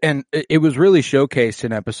 and it was really showcased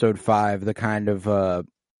in episode 5, the kind of,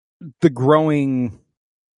 the growing,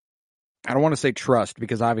 I don't want to say trust,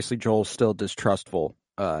 because obviously Joel's still distrustful.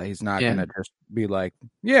 He's not going to just be like,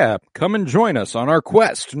 yeah, come and join us on our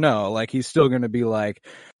quest. No, like he's still going to be like,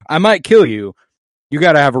 I might kill you. You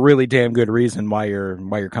got to have a really damn good reason why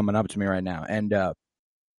you're coming up to me right now. And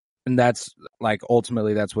that's like,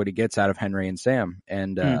 ultimately that's what he gets out of Henry and Sam.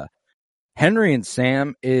 And, Henry and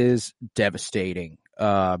Sam is devastating.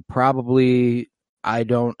 Probably, I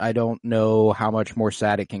don't know how much more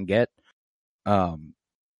sad it can get.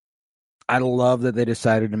 I love that they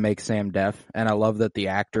decided to make Sam deaf, and I love that the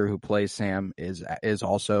actor who plays Sam is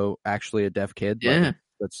also actually a deaf kid. Yeah.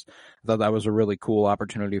 I thought that was a really cool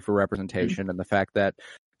opportunity for representation, and the fact that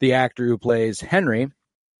the actor who plays Henry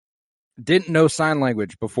didn't know sign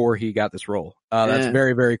language before he got this role. That's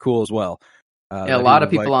very, very cool as well. A lot of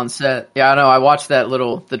people on set. Yeah, I know. I watched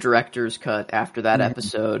the director's cut after that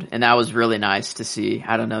episode, and that was really nice to see.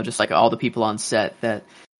 I don't know, just like all the people on set that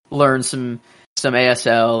learned some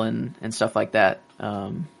ASL and stuff like that.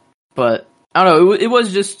 But I don't know. It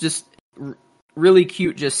was just really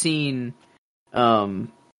cute, just seeing,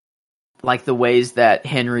 like the ways that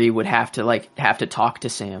Henry would have to talk to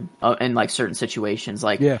Sam in like certain situations.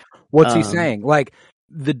 Like, yeah, what's he saying? Like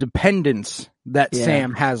the dependence that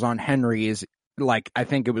Sam has on Henry is like, I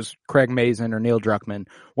think it was Craig Mazin or Neil Druckmann.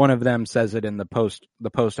 One of them says it in the post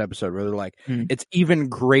episode where they're like, it's even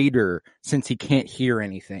greater since he can't hear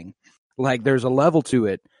anything. Like there's a level to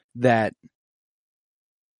it that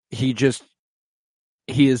he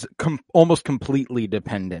is almost completely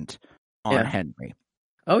dependent on Henry.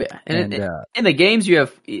 Oh yeah. And in the games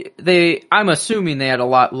I'm assuming they had a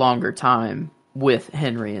lot longer time with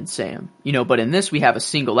Henry and Sam, you know, but in this we have a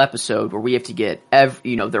single episode where we have to get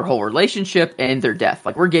their whole relationship and their death.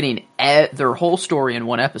 Like we're getting their whole story in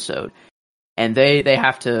one episode, and they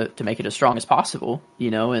have to make it as strong as possible,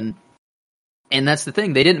 you know, and that's the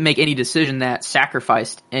thing. They didn't make any decision that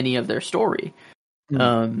sacrificed any of their story.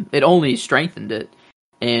 It only strengthened it.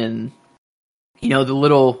 And, you know, the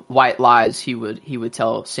little white lies he would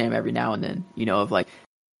tell Sam every now and then, you know, of like,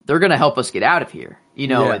 they're going to help us get out of here, you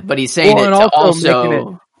know, but he's saying it to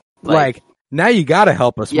also like, now you got to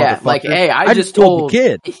help us. Yeah. Like, hey, I just told the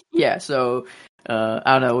kid. Yeah. So,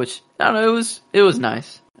 I don't know. It was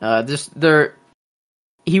nice.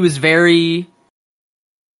 He was very,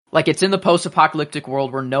 like, it's in the post-apocalyptic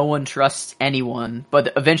world where no one trusts anyone,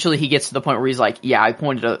 but eventually he gets to the point where he's like, yeah, I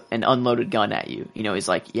pointed an unloaded gun at you. You know, he's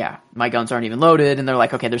like, yeah, my guns aren't even loaded. And they're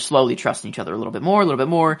like, okay, they're slowly trusting each other a little bit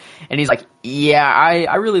more. And he's like, yeah,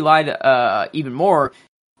 I really lied, even more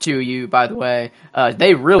to you, by the way.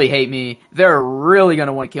 They really hate me. They're really going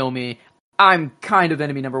to want to kill me. I'm kind of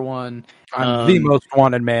enemy number one. I'm the most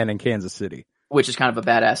wanted man in Kansas City. Which is kind of a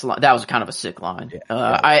badass line. That was kind of a sick line. Yeah.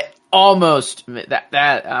 I almost that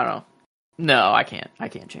I don't know. No, I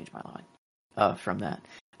can't change my line from that.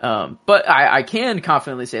 But I can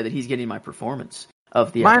confidently say that he's getting my performance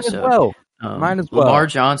of the episode. Mine as well. Lamar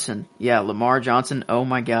Johnson. Yeah, Lamar Johnson. Oh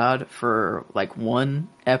my God, for like one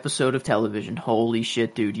episode of television. Holy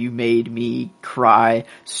shit, dude. You made me cry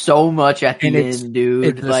so much at the end, dude.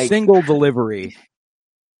 It's like a single delivery.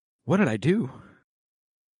 What did I do?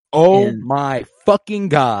 Oh my fucking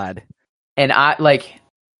God. And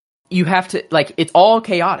you have to, it's all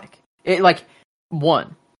chaotic.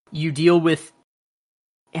 You deal with,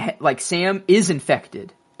 Sam is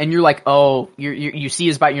infected, and you're like, oh, you see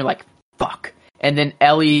his bite, and you're like, fuck. And then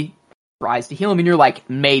Ellie tries to heal him, and you're like,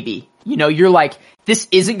 maybe. You're like, this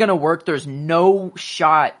isn't gonna work. There's no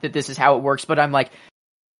shot that this is how it works, but I'm like,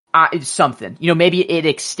 it's something. Maybe it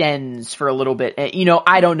extends for a little bit.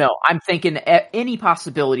 I don't know. I'm thinking any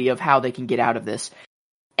possibility of how they can get out of this.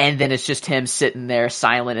 And then it's just him sitting there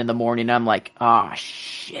silent in the morning. I'm like, ah,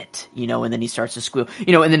 shit. And then he starts to squeal.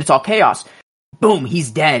 And then it's all chaos. Boom, he's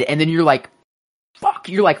dead. And then you're like, fuck.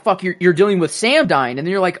 You're dealing with Sam dying. And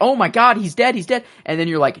then you're like, oh my God, he's dead. And then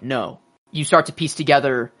you're like, no. You start to piece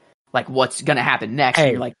together, what's going to happen next. Hey,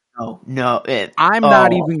 and you're like, no. I'm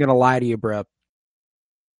not even going to lie to you, bro.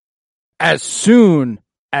 As soon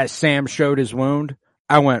as Sam showed his wound,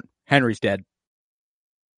 I went, Henry's dead.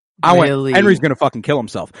 Henry's gonna fucking kill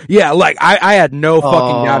himself. Yeah, I had no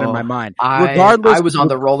fucking doubt in my mind. Regardless, I was on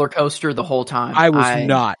the roller coaster the whole time. I was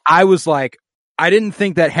not. I was like, I didn't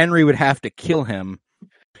think that Henry would have to kill him.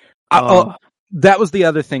 That was the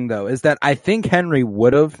other thing, though, is that I think Henry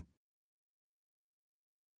would have,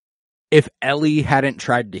 if Ellie hadn't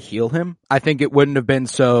tried to heal him. I think it wouldn't have been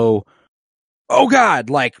so, oh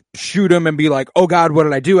God, shoot him and be like, oh God, what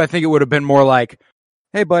did I do? I think it would have been more like,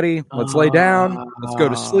 hey buddy, let's lay down, let's go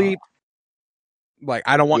to sleep.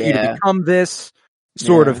 I don't want you to become this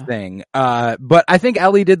sort of thing. But I think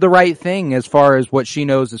Ellie did the right thing as far as what she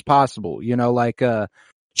knows is possible.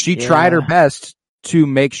 She tried her best to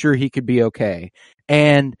make sure he could be okay.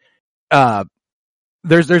 And,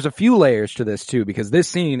 there's a few layers to this too, because this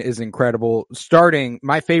scene is incredible.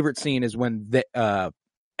 My favorite scene is when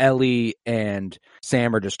Ellie and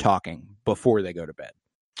Sam are just talking before they go to bed.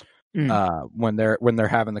 When they're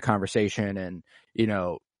having the conversation, and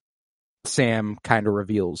Sam kind of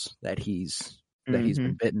reveals that he's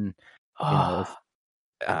been bitten. What's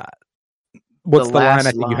the line?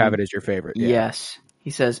 I think you have it as your favorite. Yeah. Yes,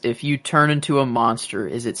 he says, "If you turn into a monster,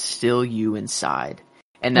 is it still you inside?"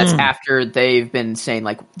 And that's after they've been saying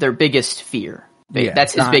their biggest fear.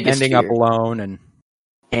 That's his biggest ending fear. Up alone,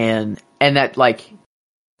 and that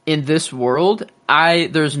in this world,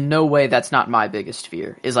 there's no way that's not my biggest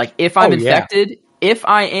fear. Is if I'm infected, if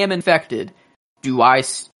I am infected,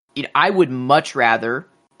 I would much rather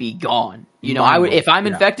be gone. If I'm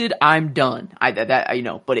infected, I'm done.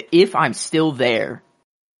 But if I'm still there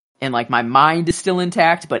and my mind is still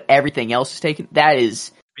intact, but everything else is taken, that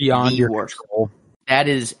is beyond your worst. control. That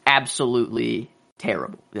is absolutely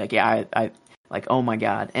terrible. I oh my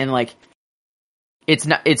God. And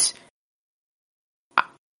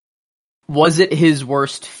was it his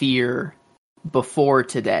worst fear before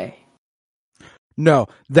today? No,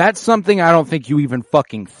 that's something I don't think you even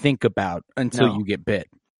fucking think about until you get bit.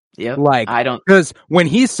 Yep. I don't, because when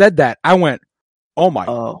he said that, I went, oh my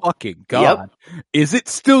fucking God. Yep. Is it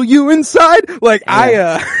still you inside?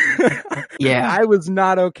 I was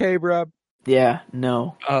not okay, bro. Yeah,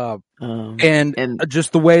 no. And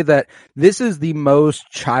just the way that this is the most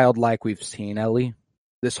childlike we've seen Ellie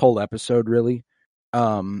this whole episode, really.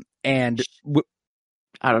 And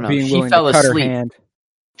I don't know. She fell asleep.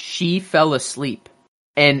 She fell asleep,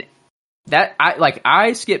 and that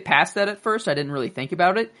I skipped past that at first. I didn't really think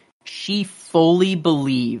about it. She fully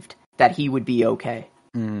believed that he would be okay.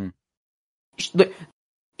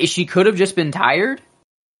 She could have just been tired.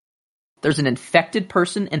 There's an infected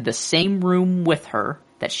person in the same room with her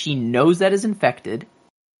that she knows that is infected.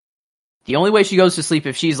 The only way she goes to sleep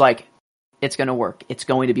if she's like, it's going to work. It's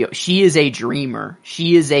going to be. She is a dreamer.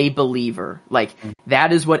 She is a believer.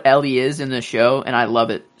 That is what Ellie is in the show, and I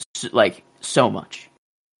love it so much.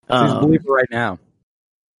 She's a believer right now.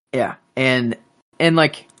 Yeah, and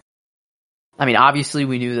obviously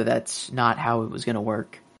we knew that that's not how it was going to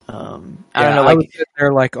work. I don't know. I was sitting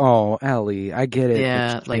there oh, Ellie, I get it.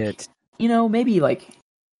 Yeah, maybe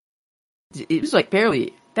it was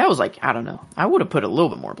barely. That was I don't know. I would have put a little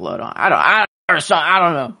bit more blood on. I don't know. I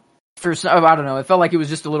don't know. It felt like it was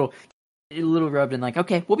just a little rubbed in.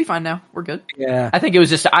 Okay, we'll be fine now. We're good. Yeah. I think it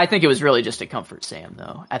was really just to comfort Sam,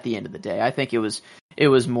 though. At the end of the day, I think it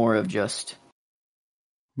was more of just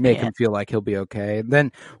make him feel like he'll be okay.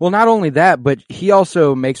 Then, well, not only that, but he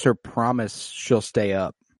also makes her promise she'll stay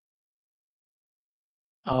up.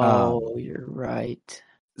 Oh, you're right.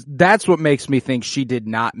 That's what makes me think she did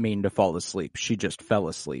not mean to fall asleep. She just fell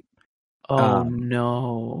asleep. Oh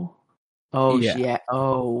no. Oh yeah.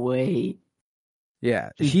 Oh wait.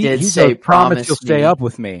 Yeah. He did say promise you'll stay up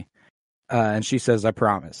with me. And she says, I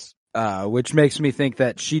promise. Which makes me think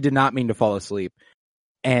that she did not mean to fall asleep.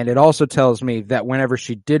 And it also tells me that whenever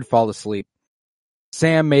she did fall asleep,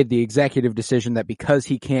 Sam made the executive decision that because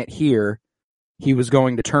he can't hear, he was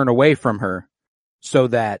going to turn away from her so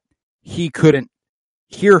that he couldn't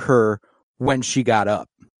hear her when she got up.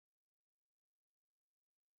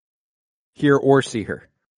 Hear or see her.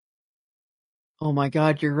 Oh my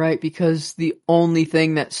God, you're right, because the only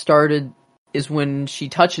thing that started is when she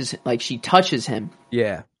touches him.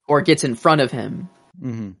 Yeah. Or gets in front of him.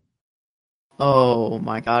 Mm-hmm. Oh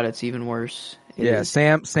my God, it's even worse.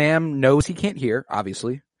 Sam knows he can't hear,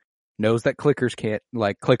 obviously. Knows that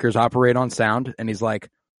clickers operate on sound, and he's like,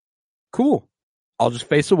 cool, I'll just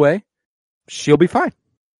face away. She'll be fine.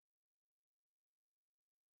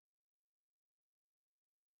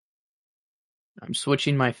 I'm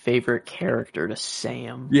switching my favorite character to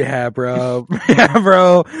Sam. Yeah, bro. Yeah,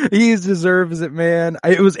 bro. He deserves it, man.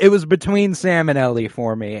 It was between Sam and Ellie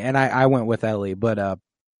for me, and I went with Ellie, but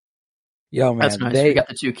yo, man. That's nice. We got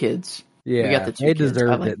the two kids. Yeah, we got the two they kids.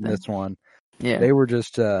 deserved it in this one. Yeah. They were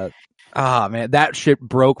just man, that shit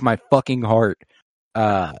broke my fucking heart.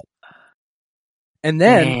 And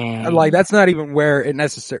then that's not even where it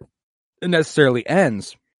necessarily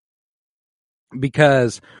ends.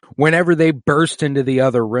 Because whenever they burst into the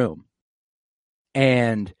other room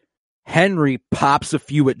and Henry pops a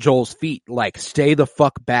few at Joel's feet, like, stay the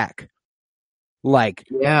fuck back. Like,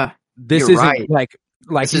 yeah, this isn't right. like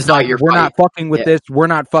this he's is not like, your we're fight. not fucking with this. We're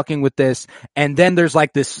not fucking with this. And then there's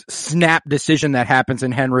like this snap decision that happens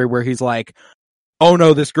in Henry where he's like, oh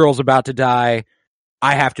no, this girl's about to die.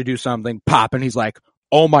 I have to do something. Pop. And he's like,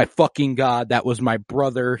 oh my fucking God, that was my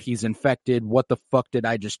brother. He's infected. What the fuck did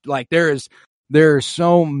I just like? There are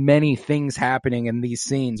so many things happening in these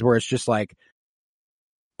scenes where it's just like,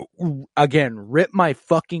 again, rip my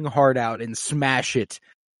fucking heart out and smash it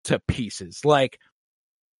to pieces. Like,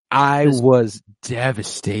 I was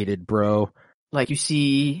devastated, bro. Like, you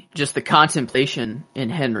see just the contemplation in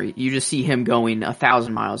Henry. You just see him going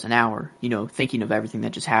 1,000 miles an hour, thinking of everything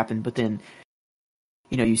that just happened. But then,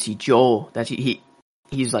 you see Joel, that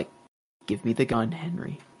he's like, give me the gun,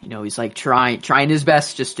 Henry. He's like trying his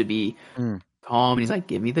best just to be calm. And he's like,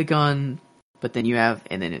 give me the gun. But then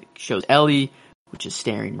and then it shows Ellie, which is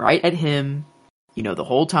staring right at him, the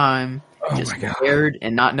whole time, just scared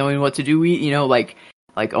and not knowing what to do.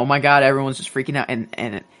 Like, oh my God, everyone's just freaking out.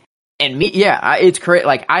 And me, yeah, it's crazy.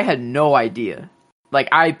 Like, I had no idea. Like,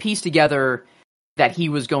 I pieced together that he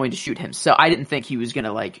was going to shoot him. So I didn't think he was going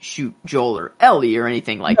to, like, shoot Joel or Ellie or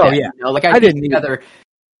anything like that. Yeah. Like, I didn't together.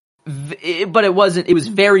 But it was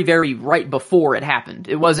very, very right before it happened.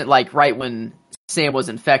 It wasn't like right when Sam was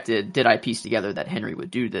infected did I piece together that Henry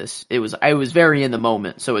would do this. I was very in the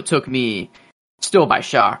moment. So it took me still by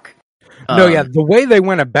shock. The way they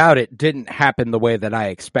went about it didn't happen the way that I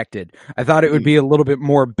expected. I thought it would be a little bit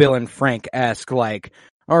more Bill and Frank-esque, like,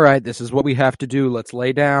 all right, this is what we have to do. Let's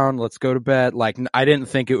lay down. Let's go to bed. Like, I didn't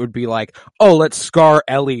think it would be like, oh, let's scar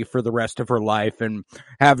Ellie for the rest of her life and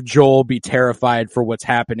have Joel be terrified for what's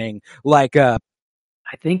happening. Like, I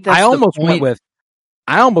think that's I almost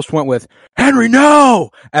went with Henry,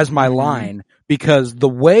 no, as my line, because the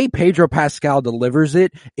way Pedro Pascal delivers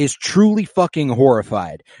it is truly fucking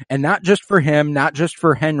horrified. And not just for him, not just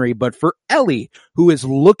for Henry, but for Ellie, who is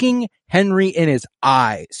looking Henry in his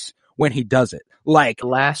eyes when he does it. Like, the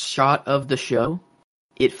last shot of the show,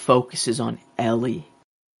 it focuses on Ellie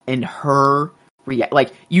and her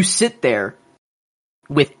like, you sit there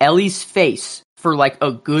with Ellie's face for like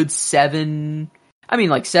a good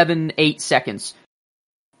 7-8 seconds.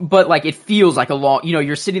 But like, it feels like a long,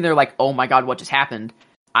 you're sitting there like, oh my God, what just happened?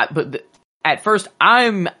 At first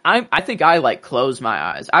I think I like closed my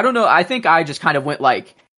eyes. I don't know. I think I just kind of went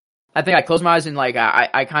like, I think I closed my eyes and like,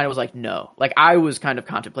 I kind of was like, no, like I was kind of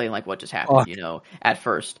contemplating like what just happened, at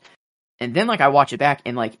first. And then like I watch it back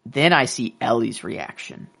and like, then I see Ellie's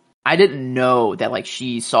reaction. I didn't know that like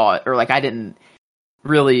she saw it, or like I didn't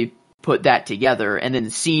really put that together. And then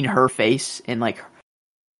seeing her face and like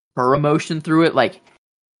her emotion through it, like,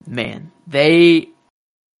 man,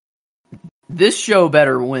 this show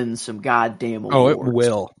better win some goddamn awards. Oh, it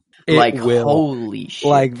will. It will. Holy shit.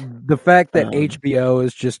 Like, the fact that HBO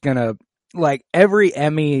is just gonna, like, every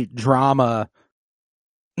Emmy drama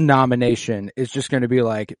nomination is just gonna be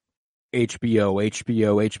like,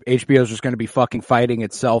 HBO is just gonna be fucking fighting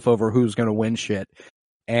itself over who's gonna win shit.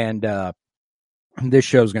 And, this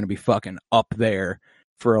show's gonna be fucking up there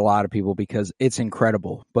for a lot of people because it's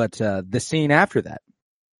incredible. But, the scene after that,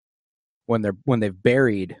 when they've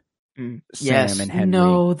buried Sam and Henry.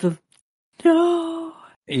 No.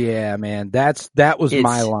 Yeah, man, that was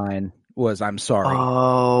my line. Was I'm sorry.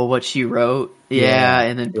 Oh, what she wrote. Yeah,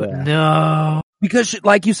 and then no. Because,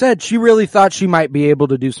 like you said, she really thought she might be able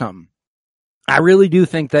to do something. I really do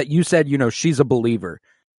think that you said, she's a believer.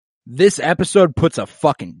 This episode puts a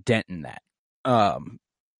fucking dent in that.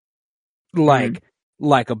 Like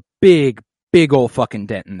a big old fucking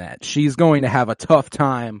dent in that. She's going to have a tough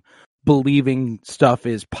time believing stuff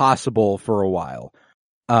is possible for a while.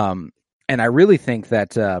 And I really think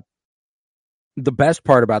that, the best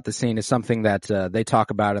part about the scene is something that, they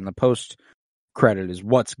talk about in the post credit is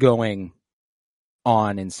what's going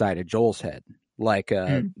on inside of Joel's head. Like,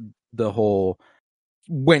 the whole,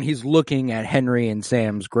 when he's looking at Henry and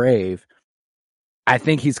Sam's grave, I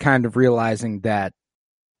think he's kind of realizing that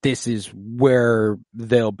this is where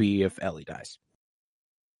they'll be if Ellie dies.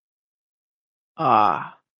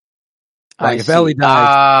 If Ellie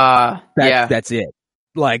dies, that's it.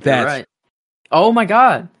 Like, that's right. Oh my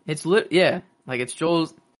God. It's like it's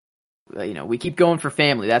Joel's, we keep going for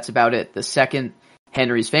family. That's about it. The second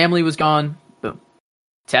Henry's family was gone, boom.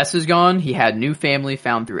 Tess is gone. He had new family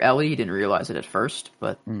found through Ellie. He didn't realize it at first,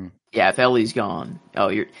 but if Ellie's gone,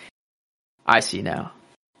 I see now.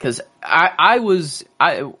 Cause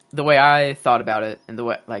the way I thought about it and the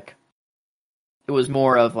way, like, it was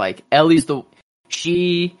more of like, Ellie's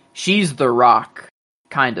she's the rock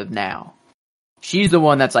kind of now. She's the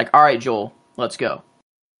one that's like, all right, Joel, let's go.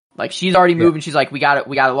 Like, she's already moving. She's like, we got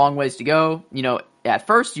a long ways to go. At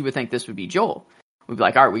first you would think this would be Joel. We'd be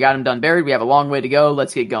like, all right, we got him done buried. We have a long way to go.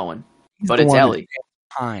 Let's get going. But it's Ellie.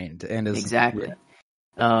 Behind and is exactly.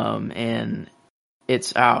 Yeah. And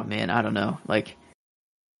it's, oh man, I don't know. Like,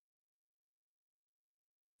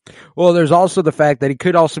 well, there's also the fact that he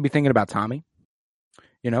could also be thinking about Tommy.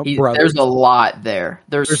 There's a lot there.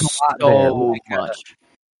 There's so much.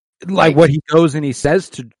 Like what he goes and he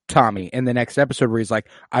says to Tommy in the next episode where he's like,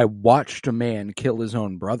 I watched a man kill his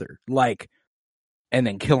own brother. Like, and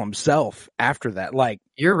then kill himself after that. Like,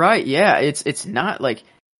 you're right. Yeah. It's not like,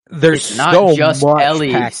 there's not so just much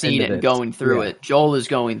Ellie seeing it and going through it. Joel is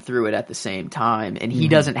going through it at the same time. And he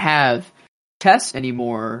doesn't have Tess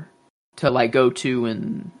anymore to like go to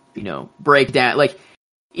and, break down. Like,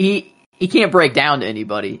 he can't break down to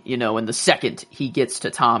anybody, and the second he gets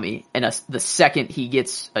to Tommy and the second he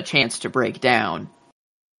gets a chance to break down,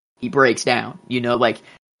 he breaks down, like.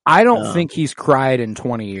 I don't think he's cried in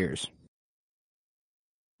 20 years.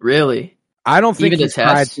 Really? I don't think he's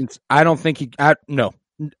cried since, no,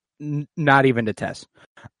 not even to Tess.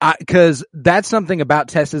 Cause that's something about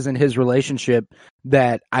Tess's and his relationship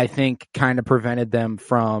that I think kind of prevented them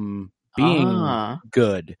from being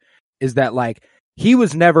good, is that like, he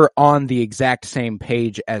was never on the exact same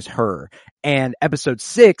page as her. And episode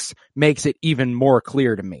 6 makes it even more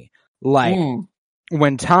clear to me. Like,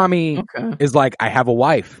 when Tommy is like, I have a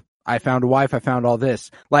wife. I found a wife. I found all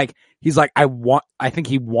this. Like, he's like, I think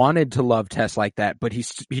he wanted to love Tess like that, but he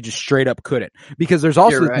just straight up couldn't. Because there's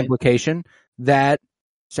also the implication that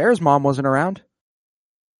Sarah's mom wasn't around.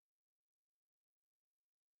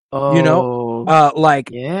 He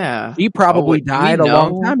probably died a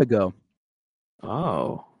long time ago.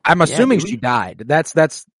 Oh, I'm assuming she died. That's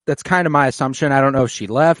kind of my assumption. I don't know if she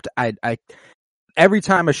left. I every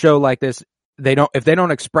time a show like this, if they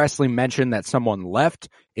don't expressly mention that someone left,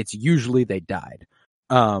 it's usually they died.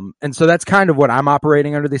 And so that's kind of what I'm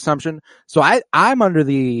operating under the assumption. So I'm of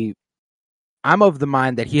the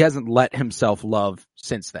mind that he hasn't let himself love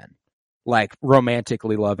since then, like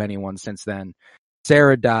romantically love anyone since then.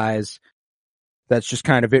 Sarah dies. That's just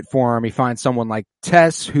kind of it for him. He finds someone like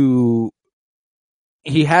Tess who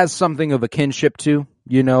he has something of a kinship to,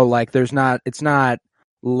 like it's not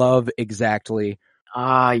love exactly.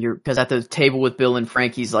 Because at the table with Bill and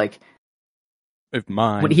Frank, he's like, if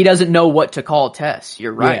mine. When he doesn't know what to call Tess.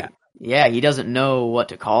 You're right. Yeah, he doesn't know what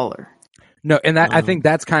to call her. No, and I think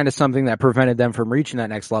that's kind of something that prevented them from reaching that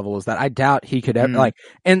next level, is that I doubt he could ever,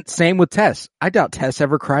 and same with Tess. I doubt Tess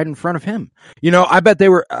ever cried in front of him. I bet they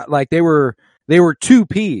were, they were two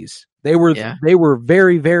peas. They were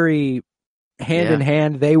very, very hand in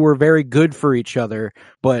hand. They were very good for each other,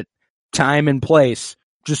 but time and place,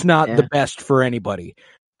 just not the best for anybody.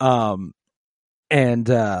 So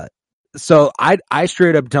I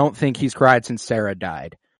straight up don't think he's cried since Sarah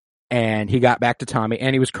died. And he got back to Tommy,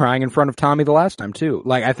 and he was crying in front of Tommy the last time too.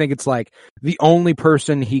 Like, I think it's like the only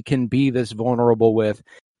person he can be this vulnerable with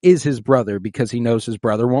is his brother, because he knows his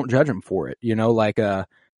brother won't judge him for it.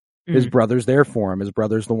 His brother's there for him. His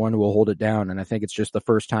brother's the one who will hold it down. And I think it's just the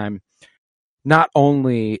first time, not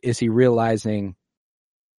only is he realizing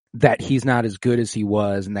that he's not as good as he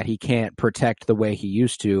was and that he can't protect the way he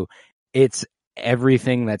used to, it's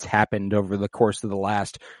everything that's happened over the course of the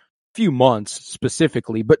last few months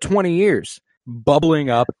specifically, but 20 years bubbling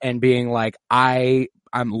up and being like, I'm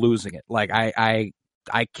losing it. Like, I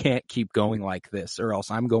can't keep going like this, or else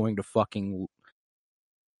I'm going to fucking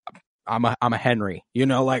I'm a Henry, you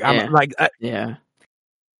know, like Yeah. I'm like yeah,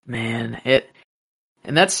 man,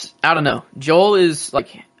 and that's, I don't know. Joel is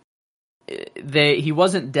like, he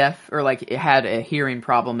wasn't deaf or like had a hearing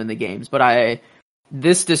problem in the games, but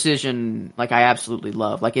this decision, like, I absolutely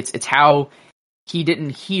love. Like, it's how he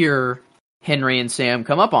didn't hear Henry and Sam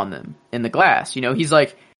come up on them in the glass. You know, he's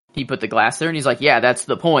like, he put the glass there and he's like, yeah, that's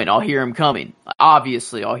the point. I'll hear him coming.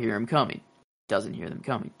 Obviously, I'll hear him coming. Doesn't hear them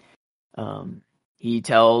coming. He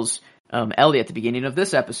tells Ellie at the beginning of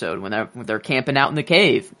this episode when they're camping out in the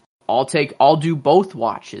cave, I'll do both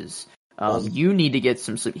watches. You need to get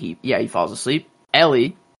some sleep. He falls asleep.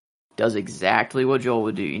 Ellie does exactly what Joel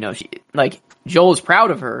would do. You know, Joel is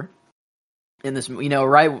proud of her in this, you know,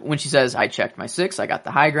 right when she says, I checked my 6, I got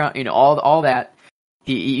the high ground, you know, all that.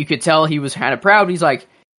 You could tell he was kind of proud. He's like,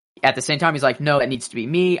 at the same time, he's like, no, that needs to be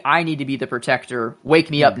me. I need to be the protector.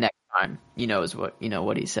 Wake me up next time, you know, is what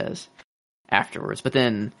he says afterwards. But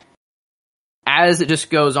then, as it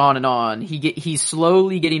just goes on, he's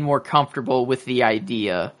slowly getting more comfortable with the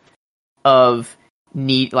idea of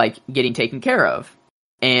getting taken care of.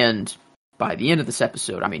 And by the end of this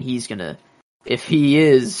episode, I mean, if he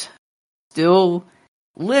is still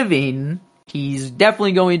living, he's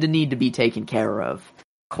definitely going to need to be taken care of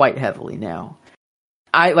quite heavily now.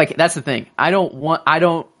 That's the thing.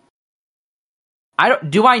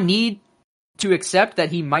 Do I need to accept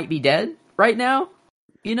that he might be dead right now?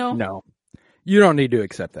 You know? No. You don't need to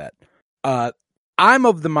accept that. I'm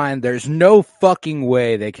of the mind there's no fucking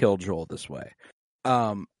way they kill Joel this way.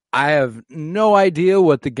 I have no idea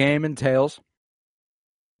what the game entails.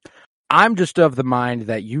 I'm just of the mind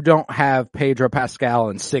that you don't have Pedro Pascal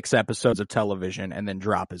in 6 episodes of television and then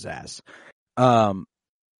drop his ass. I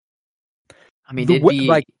mean, the way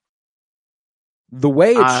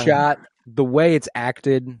it's shot, the way it's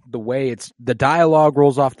acted, the way the dialogue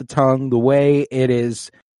rolls off the tongue, the way it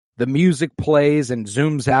is, the music plays and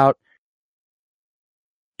zooms out.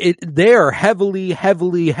 They are heavily,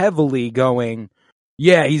 heavily, heavily going,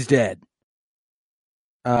 yeah, he's dead.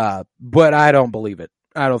 But I don't believe it.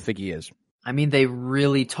 I don't think he is. I mean, they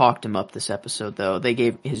really talked him up this episode, though. They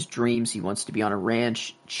gave his dreams. He wants to be on a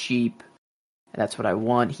ranch, sheep. That's what I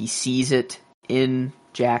want. He sees it in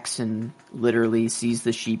Jackson, literally sees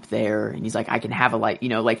the sheep there, and he's like, I can have a light. You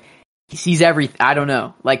know, like, he sees everything. I don't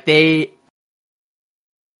know. Like,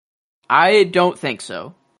 I don't think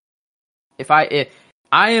so. If I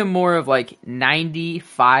am more of like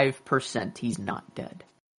 95% he's not dead.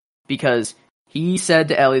 Because he said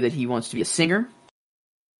to Ellie that he wants to be a singer.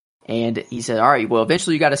 And he said, all right, well,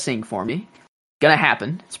 eventually you got to sing for me. Gonna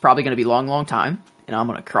happen. It's probably gonna be a long, long time. And I'm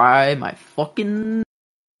gonna cry my fucking...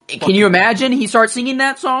 Can you imagine he starts singing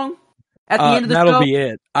that song at the end of the show? That'll be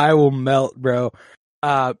it. I will melt, bro.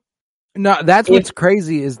 No, that's what's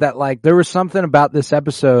crazy is that, like, there was something about this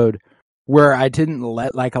episode where I didn't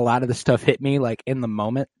let, like, a lot of the stuff hit me, like, in the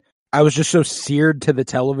moment. I was just so seared to the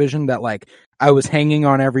television that, like, I was hanging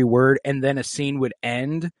on every word, and then a scene would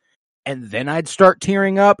end, and then I'd start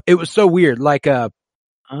tearing up. It was so weird, like the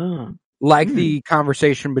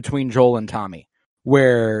conversation between Joel and Tommy,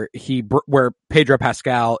 where Pedro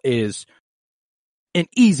Pascal is an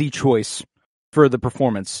easy choice for the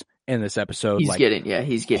performance in this episode. He's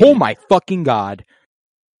getting. Oh my fucking God.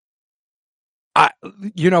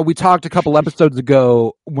 We talked a couple episodes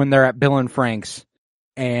ago when they're at Bill and Frank's,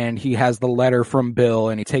 and he has the letter from Bill,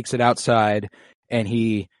 and he takes it outside, and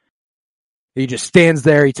he just stands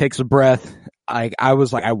there, he takes a breath. I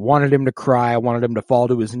was like, I wanted him to cry, I wanted him to fall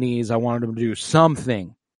to his knees, I wanted him to do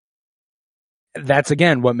something. That's,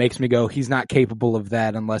 again, what makes me go, he's not capable of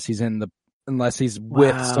that unless he's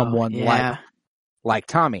with someone like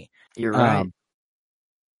Tommy. You're right.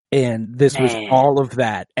 And this was all of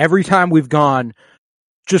that. Every time we've gone,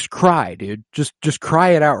 just cry, dude. Just cry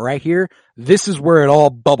it out right here. This is where it all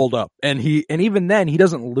bubbled up. And even then, he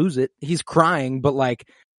doesn't lose it. He's crying, but, like,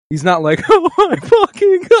 he's not like, oh my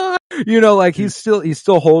fucking God. Like, he's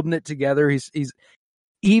still holding it together. He's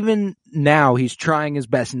even now, he's trying his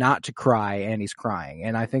best not to cry, and he's crying.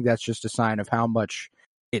 And I think that's just a sign of how much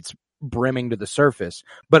it's brimming to the surface.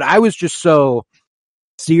 But I was just so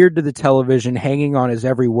seared to the television, hanging on his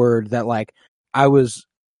every word, that, like, I was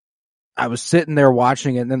sitting there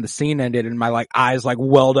watching it, and then the scene ended, and my, like, eyes, like,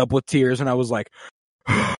 welled up with tears, and I was like,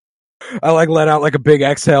 I, like, let out, like, a big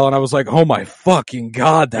exhale, and I was like, oh my fucking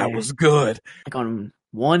God, that was good. Like, on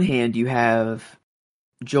one hand, you have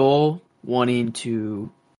Joel wanting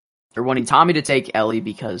Tommy to take Ellie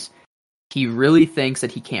because he really thinks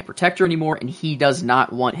that he can't protect her anymore, and he does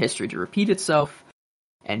not want history to repeat itself,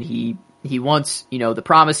 and he wants, the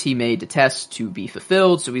promise he made to Tess to be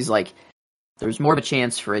fulfilled, so he's like, there's more of a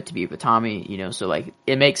chance for it to be with Tommy, you know, so like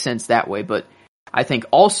it makes sense that way. But I think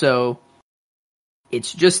also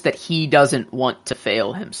it's just that he doesn't want to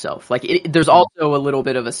fail himself. Like there's also a little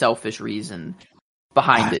bit of a selfish reason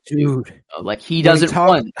behind it, too. Dude. Like he doesn't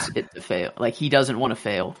want it to fail. Like he doesn't want to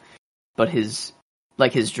fail, but his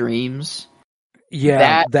dreams.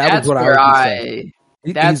 Yeah, that's what I was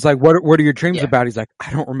he's like, what are your dreams about? He's like,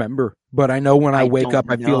 I don't remember, but I know when I wake up,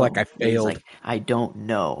 I feel like I failed. Like, I don't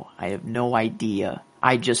know. I have no idea.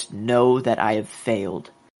 I just know that I have failed.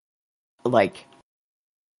 Like,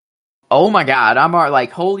 oh my God, I'm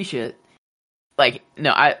like, holy shit. Like,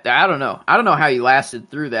 no, I don't know. I don't know how you lasted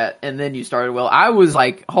through that, and then you started well. I was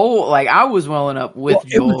like, I was welling up with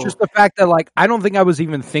Joel. It was just the fact that, like, I don't think I was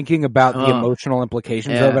even thinking about the emotional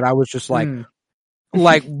implications of it. I was just like,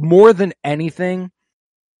 like, more than anything,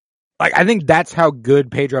 like, I think that's how good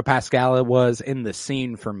Pedro Pascal was in the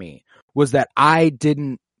scene for me, was that I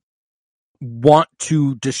didn't want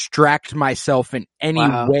to distract myself in any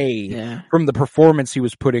way from the performance he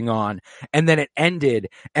was putting on. And then it ended,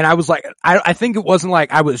 and I was like, I think it wasn't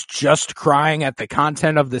like I was just crying at the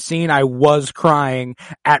content of the scene. I was crying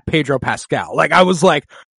at Pedro Pascal. Like, I was like,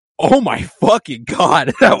 oh my fucking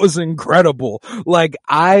God, that was incredible. Like,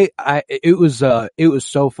 it was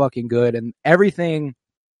so fucking good, and everything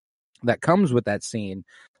that comes with that scene,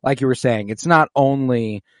 like you were saying, it's not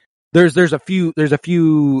only there's a few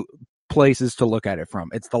places to look at it from.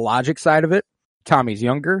 It's the logic side of it. Tommy's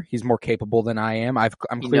younger. He's more capable than I am. I'm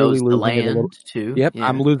clearly losing it a little too. Yep, yeah.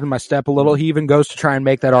 I'm losing my step a little. He even goes to try and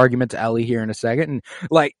make that argument to Ellie here in a second,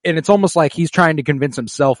 and it's almost like he's trying to convince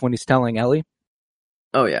himself when he's telling Ellie.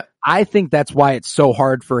 Oh yeah, I think that's why it's so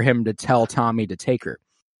hard for him to tell Tommy to take her.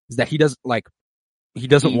 Is that he doesn't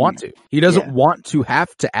want to. He doesn't want to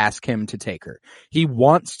have to ask him to take her. He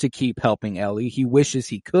wants to keep helping Ellie. He wishes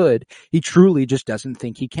he could. He truly just doesn't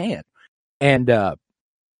think he can. And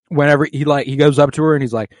whenever he goes up to her and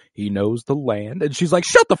he's like, he knows the land, and she's like,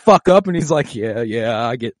 shut the fuck up, and he's like,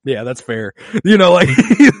 yeah, that's fair. You know, like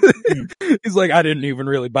he's like, I didn't even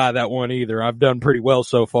really buy that one either. I've done pretty well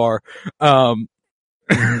so far. I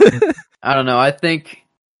don't know. I think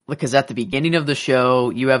because at the beginning of the show,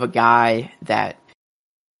 you have a guy that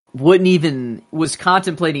was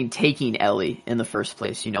contemplating taking Ellie in the first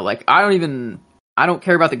place. You know, like, I don't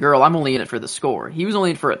care about the girl. I'm only in it for the score. He was only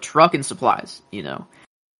in for a truck and supplies, you know.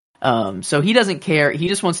 So he doesn't care. He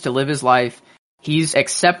just wants to live his life. He's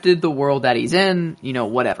accepted the world that he's in, you know,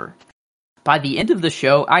 whatever. By the end of the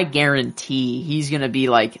show, I guarantee he's going to be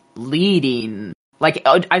like leading. Like,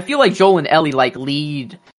 I feel like Joel and Ellie like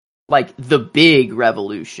lead like the big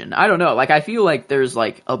revolution. I don't know. Like, I feel like there's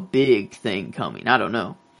like a big thing coming. I don't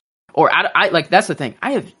know. Or I like, that's the thing.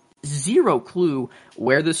 I have zero clue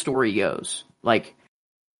where the story goes. Like,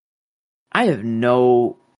 I have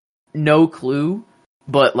no clue,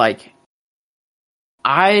 but like,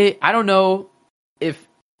 I don't know if,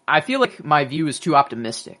 I feel like my view is too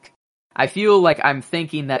optimistic. I feel like I'm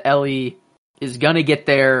thinking that Ellie is gonna get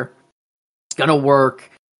there, it's gonna work,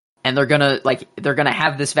 and they're gonna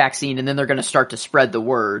have this vaccine, and then they're gonna start to spread the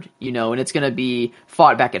word, you know, and it's gonna be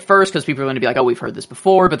fought back at first, because people are gonna be like, oh, we've heard this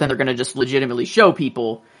before, but then they're gonna just legitimately show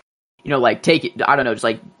people, you know, like, take it, I don't know, just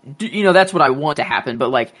like, you know, that's what I want to happen, but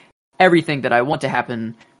like, everything that I want to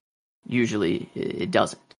happen, usually, it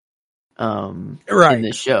doesn't. Right. In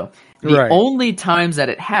this show. The only times that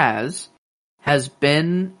it has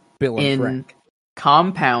been Bill and in Frank.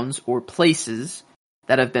 Compounds or places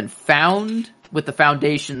that have been found with the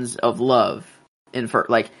foundations of love.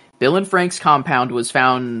 Like, Bill and Frank's compound was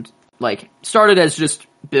found, like, started as just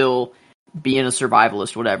Bill being a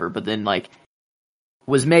survivalist, whatever, but then, like,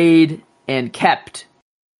 was made and kept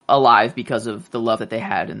alive because of the love that they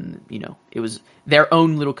had, and, you know, it was their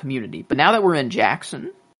own little community. But now that we're in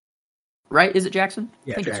Jackson, right? Is it Jackson?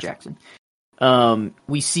 Yeah, I think it's Jackson.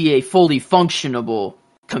 We see a fully functionable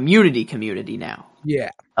community now.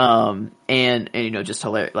 Yeah. And you know, just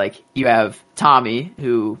hilarious. Like, you have Tommy,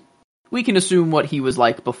 who we can assume what he was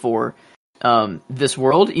like before this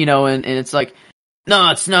world, you know, and it's like,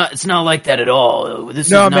 no, it's not like that at all.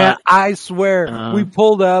 Man, I swear, we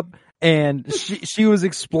pulled up and she was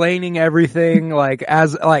explaining everything, like,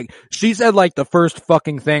 as, like, she said, like, the first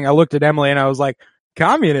fucking thing. I looked at Emily and I was like,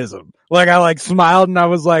 communism. Like, I, like, smiled and I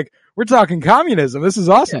was like, we're talking communism. This is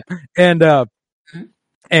awesome. Yeah.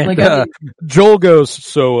 And like, Joel goes,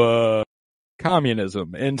 so,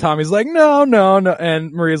 communism. And Tommy's like, no.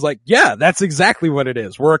 And Maria's like, yeah, that's exactly what it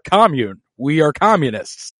is. We're a commune. We are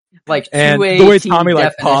communists. Like, and the way Tommy,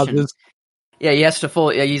 like, pauses. Yeah, he has to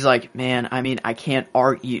he's like, man, I mean, I can't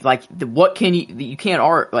argue. Like, what can you can't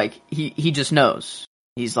argue. Like, he just knows.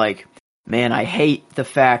 He's like, man, I hate the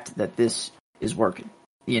fact that this is working,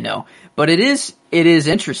 But it is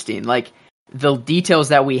interesting, like the details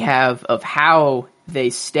that we have of how they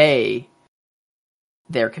stay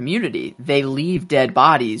their community. They leave dead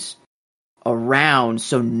bodies around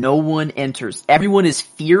so no one enters. Everyone is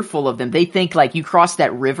fearful of them. They think like you cross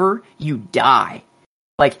that river, you die.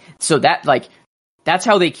 Like, so that's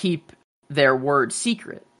how they keep their word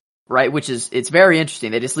secret, right? Which is, it's very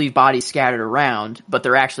interesting. They just leave bodies scattered around, but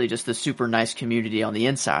they're actually just a super nice community on the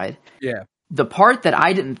inside. Yeah. The part that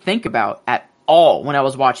I didn't think about at all when I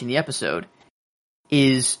was watching the episode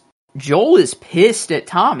is Joel is pissed at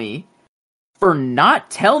Tommy for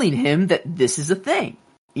not telling him that this is a thing,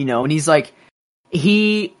 and he's like,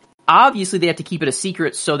 obviously they have to keep it a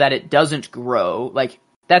secret so that it doesn't grow. Like,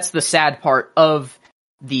 that's the sad part of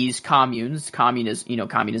these communes.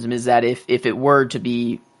 Communism is that if it were to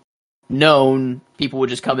be known, people would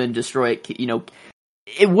just come in and destroy it.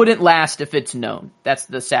 It wouldn't last if it's known. That's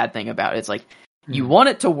the sad thing about it. It's like, you want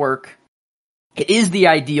it to work. It is the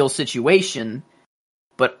ideal situation,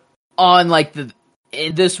 but on like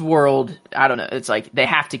in this world, I don't know. It's like they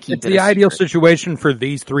have to keep it. It's the ideal situation for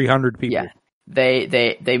these 300 people. Yeah,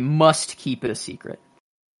 they must keep it a secret.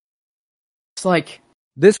 It's like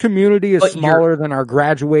this community is smaller than our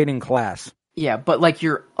graduating class. Yeah, but like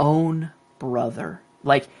your own brother,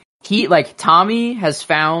 like Tommy has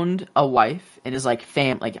found a wife and is like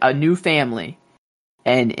a new family,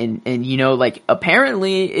 and like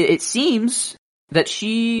apparently it seems that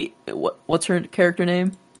what's her character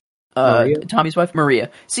name? Tommy's wife,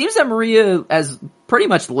 Maria. Seems that Maria has pretty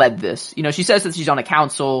much led this. She says that she's on a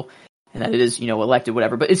council and that it is, elected,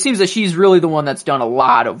 whatever. But it seems that she's really the one that's done a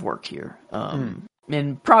lot of work here.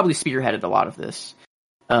 And probably spearheaded a lot of this.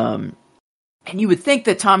 And you would think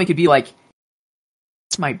that Tommy could be like,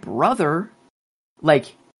 it's my brother.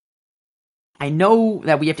 Like, I know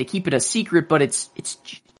that we have to keep it a secret, but it's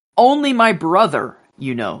only my brother,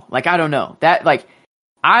 Like, I don't know. That, like,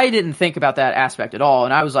 I didn't think about that aspect at all,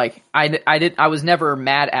 and I was like, I was never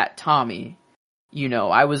mad at Tommy,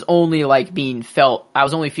 I was only I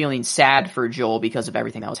was only feeling sad for Joel because of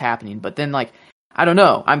everything that was happening, but then, like, I don't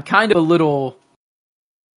know, I'm kind of a little,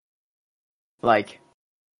 like,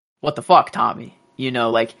 what the fuck, Tommy?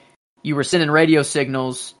 Like, you were sending radio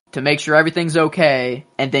signals to make sure everything's okay,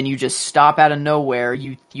 and then you just stop out of nowhere,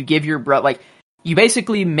 you give your brother, like, you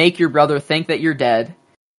basically make your brother think that you're dead,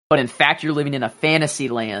 but in fact, you're living in a fantasy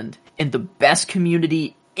land in the best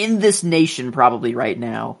community in this nation probably right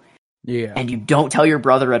now. Yeah. And you don't tell your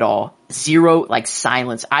brother at all. Zero, like,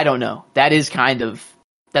 silence. I don't know. That's kind of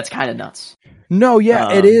nuts. No,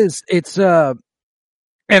 yeah, it is. It's, and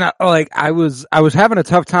I was having a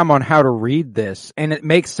tough time on how to read this, and it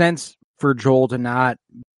makes sense for Joel to not,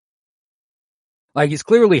 like, he's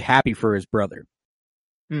clearly happy for his brother.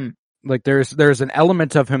 Like, there's an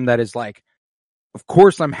element of him that is like, of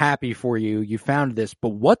course I'm happy for you. You found this, but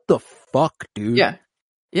what the fuck, dude? Yeah.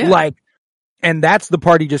 Like, and that's the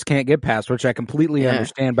part he just can't get past, which I completely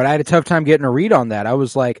understand. But I had a tough time getting a read on that. I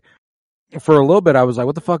was like, for a little bit, I was like,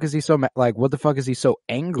 what the fuck is he so what the fuck is he so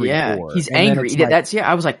angry for? He's angry.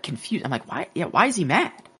 I was like confused. I'm like, why? Yeah, why is he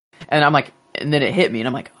mad? And I'm like, and then it hit me, and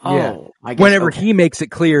I'm like, I guess. Whenever he makes it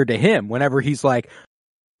clear to him, whenever he's like,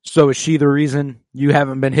 so is she the reason you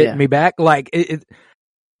haven't been hitting me back? Like,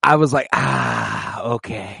 I was like,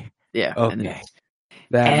 okay. Yeah. Okay.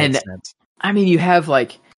 That makes sense. I mean, you have,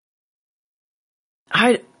 like,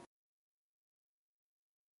 I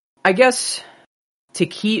guess to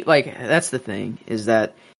keep, like, that's the thing, is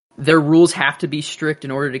that their rules have to be strict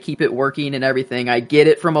in order to keep it working and everything. I get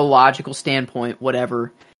it from a logical standpoint,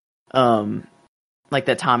 whatever. Like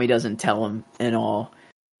that Tommy doesn't tell him and all.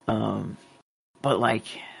 But, like,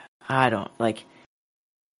 I don't, like,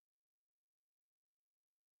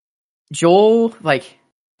 Joel, like,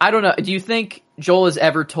 I don't know. Do you think Joel has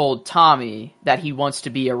ever told Tommy that he wants to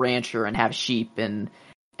be a rancher and have sheep? And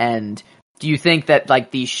do you think that,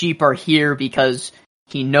 like, these sheep are here because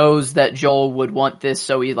he knows that Joel would want this,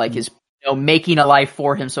 so he, like, is, making a life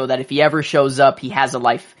for him so that if he ever shows up, he has a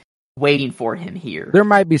life waiting for him here? There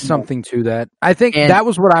might be something to that. I think that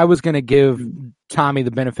was what I was going to give Tommy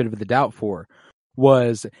the benefit of the doubt for,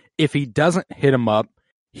 was if he doesn't hit him up,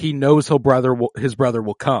 he knows his brother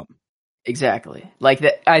will come. Exactly. Like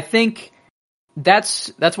that. I think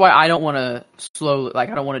that's why I don't want to I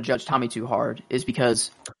don't want to judge Tommy too hard, is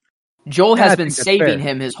because Joel has been saving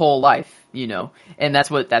him his whole life, and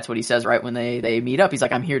that's what he says right when they meet up. He's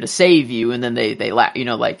like, I'm here to save you. And then they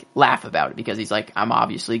laugh about it because he's like, I'm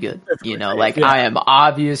obviously good, I am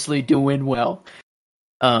obviously doing well.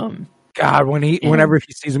 God, whenever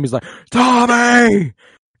he sees him, he's like, Tommy!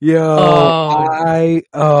 Yo,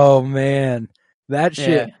 oh man. That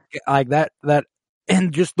shit, like that,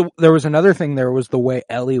 and just there was another thing. There was the way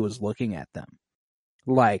Ellie was looking at them,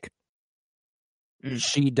 like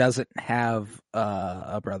she doesn't have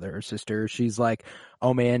a brother or sister. She's like,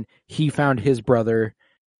 oh man, he found his brother.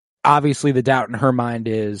 Obviously, the doubt in her mind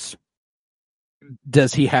is,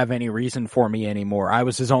 does he have any reason for me anymore? I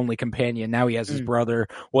was his only companion. Now he has his brother.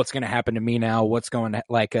 What's going to happen to me now? What's going to,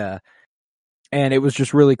 like, and it was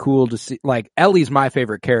just really cool to see, like, Ellie's my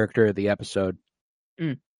favorite character of the episode.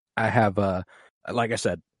 I have, like I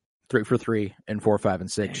said, 3 for 3 and 4, 5,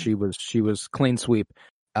 and 6. She was clean sweep.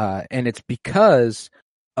 And it's because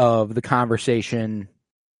of the conversation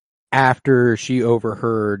after she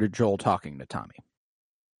overheard Joel talking to Tommy.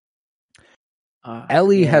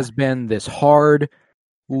 Ellie has been this hard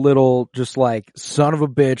little, just like, son of a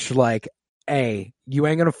bitch, like, hey, you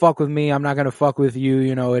ain't gonna fuck with me, I'm not gonna fuck with you,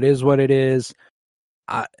 you know, it is what it is.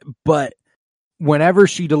 But whenever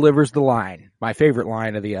she delivers the line, my favorite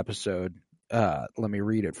line of the episode, let me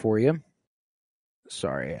read it for you.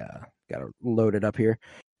 Sorry, gotta load it up here.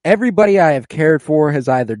 Everybody I have cared for has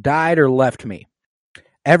either died or left me.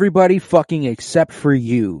 Everybody fucking except for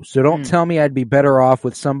you. So don't tell me I'd be better off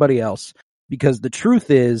with somebody else. Because the truth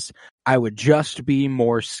is, I would just be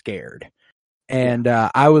more scared. And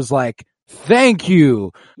I was like, thank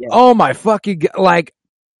you. Yeah. Oh my fucking, like,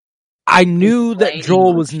 I knew that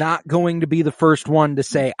Joel was not going to be the first one to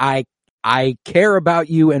say, I care about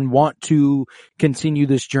you and want to continue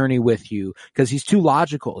this journey with you. Because he's too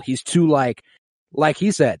logical. He's too like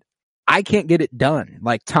he said, I can't get it done.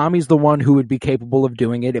 Like, Tommy's the one who would be capable of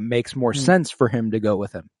doing it. It makes more sense for him to go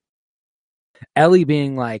with him. Ellie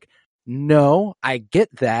being like, no, I get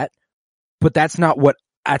that, but that's not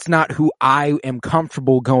who I am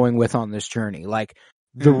comfortable going with on this journey. Like,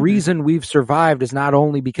 the reason we've survived is not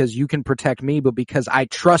only because you can protect me, but because I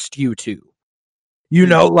trust you to. You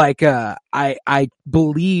know, like, I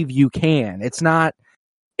believe you can. It's not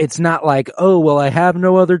like, oh, well, I have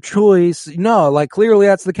no other choice. No, like, clearly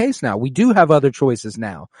that's the case now. We do have other choices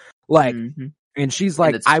now. Like, and she's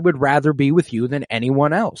like, I would rather be with you than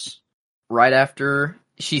anyone else.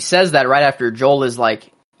 She says that right after Joel is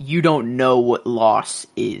like, you don't know what loss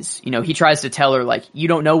is. You know, he tries to tell her, like, you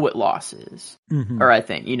don't know what loss is. Or I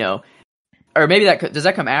think, you know, or maybe does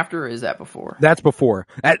that come after or is that before? That's before.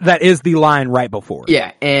 That is the line right before.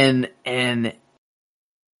 Yeah. And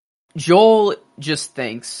Joel just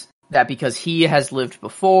thinks that because he has lived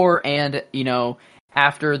before and, you know,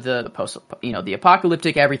 after the the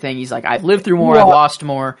apocalyptic everything, he's like, I've lived through more, I've lost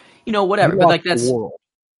more, you know, whatever. But like, that's,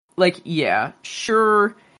 like, yeah,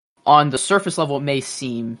 sure, on the surface level, it may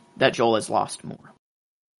seem that Joel has lost more.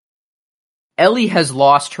 Ellie has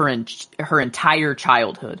lost her entire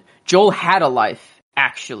childhood. Joel had a life,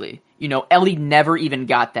 actually. You know, Ellie never even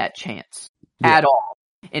got that chance at all.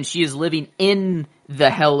 And she is living in the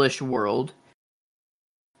hellish world.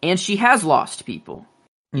 And she has lost people.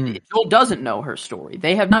 Joel doesn't know her story.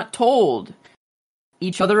 They have not told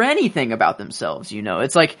each other anything about themselves, you know.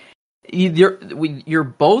 It's like, you're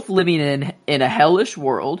both living in a hellish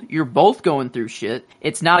world. You're both going through shit.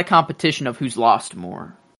 It's not a competition of who's lost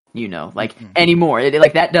more, you know, like anymore.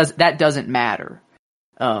 Like that doesn't matter.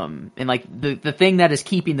 And like the thing that is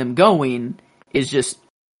keeping them going is just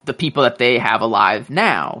the people that they have alive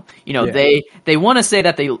now. You know, they want to say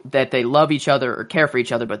that they love each other or care for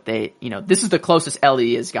each other, but they, you know, this is the closest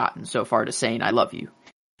Ellie has gotten so far to saying I love you,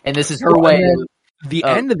 and this is her way. The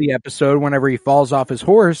end of the episode, whenever he falls off his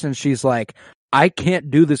horse and she's like, I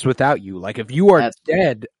can't do this without you. Like, if you are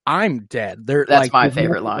dead, I'm dead. That's like, my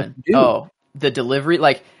favorite line. Oh, the delivery.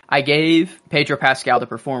 Like, I gave Pedro Pascal the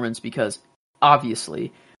performance because,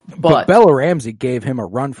 obviously, but Bella Ramsey gave him a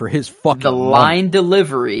run for his fucking the line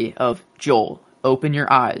delivery of, Joel, open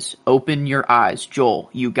your eyes, Joel,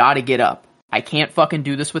 you gotta get up. I can't fucking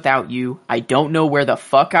do this without you. I don't know where the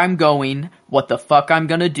fuck I'm going, what the fuck I'm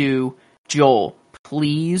gonna do. Joel,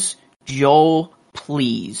 please, Joel,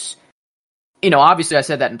 please. You know, obviously I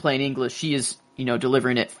said that in plain English. She is, you know,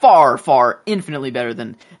 delivering it far, far, infinitely better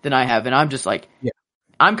than I have. And I'm just like,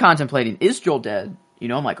 I'm contemplating, is Joel dead? You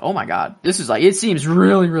know, I'm like, oh my God, this is like, it seems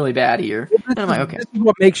really, really bad here. And I'm like, okay. This is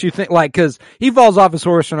what makes you think, like, cause he falls off his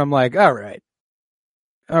horse and I'm like, all right,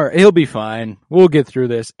 he'll be fine. We'll get through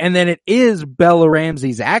this. And then it is Bella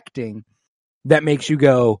Ramsey's acting that makes you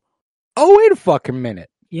go, oh, wait a fucking minute.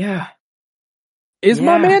 Yeah. Is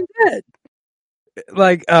my man dead?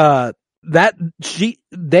 Like,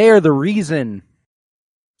 they are the reason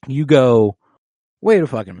you go, wait a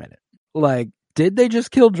fucking minute. Like, did they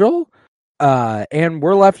just kill Joel? And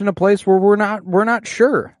we're left in a place where we're not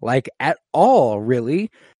sure, like, at all,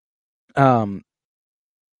 really. I'm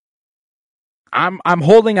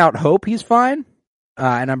holding out hope he's fine,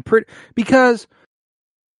 And I'm because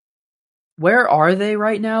where are they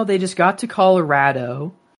right now? They just got to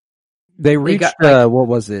Colorado. They reached what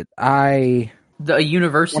was it? The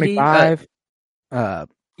university. 25. Yeah.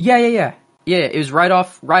 It was right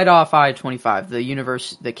off I-25.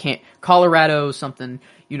 The Colorado something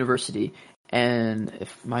university. And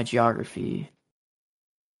if my geography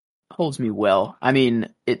holds me well, I mean,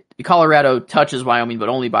 Colorado touches Wyoming, but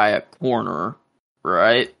only by a corner,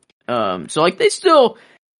 right? So like they still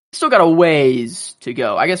got a ways to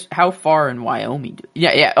go. I guess how far in Wyoming?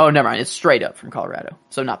 Yeah. Oh, never mind. It's straight up from Colorado,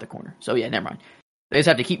 so not the corner. So yeah, never mind. They just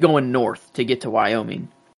have to keep going north to get to Wyoming.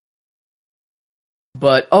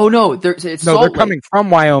 But they're coming from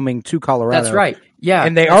Wyoming to Colorado. That's right. Yeah,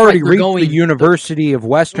 and they already reached the University of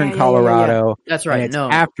Western Colorado. Yeah. That's right. And it's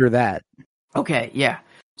after that. Okay, yeah.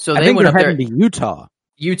 So I they think went they're up there heading to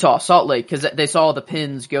Utah, Salt Lake, because they saw the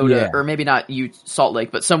pins go to, or maybe not Salt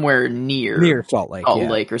Lake, but somewhere near Salt Lake,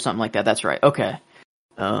 Lake or something like that. That's right. Okay.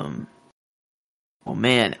 Oh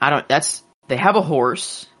man, they have a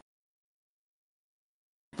horse,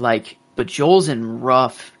 but Joel's in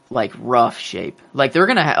rough shape. Like they're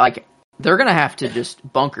gonna have to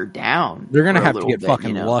just bunker down. They're gonna have to get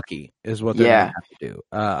fucking lucky, is what they're gonna have to do.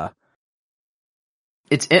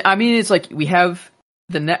 It's like we have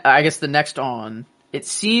the next on. It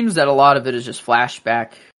seems that a lot of it is just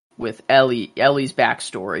flashback with Ellie's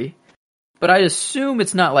backstory, but I assume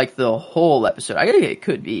it's not like the whole episode. I think it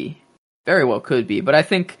could be, very well could be, but I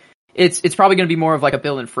think it's probably going to be more of like a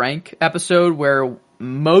Bill and Frank episode where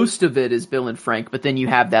most of it is Bill and Frank, but then you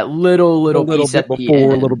have that little piece at the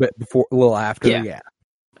end. A little bit before, a little after, yeah.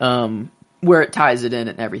 Where it ties it in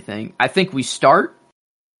and everything. I think we start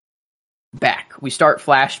back. We start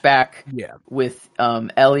flashback with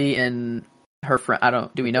Ellie and her friend.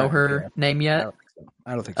 Do we know her name yet?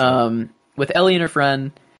 I don't think so. With Ellie and her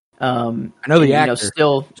friend. I know the actor.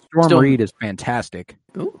 Storm Reid is fantastic.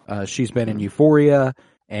 She's been in Euphoria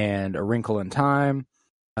and A Wrinkle in Time.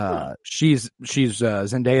 She's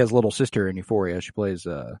Zendaya's little sister in Euphoria. She plays.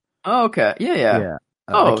 Okay. Yeah.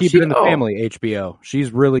 Keep It in the Family, HBO.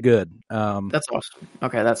 She's really good. That's awesome.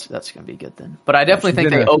 Okay, that's gonna be good then. But I definitely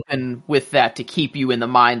think they open with that to keep you in the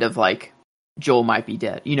mind of like Joel might be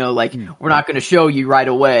dead. We're not going to show you right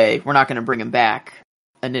away. We're not going to bring him back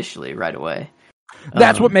initially right away.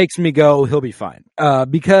 That's what makes me go, he'll be fine.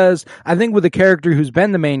 Because I think with a character who's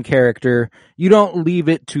been the main character, you don't leave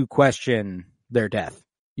it to question their death.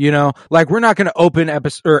 We're not going to open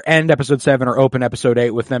end episode 7 or open episode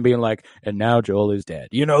 8 with them being like, and now Joel is dead.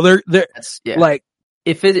 Like,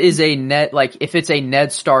 if it is if it's a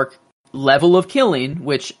Ned Stark level of killing,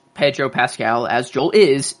 which Pedro Pascal as Joel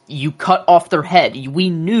is, you cut off their head. We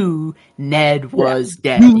knew Ned was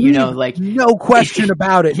dead. No question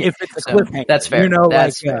about it. If it's a cliffhanger, that's fair.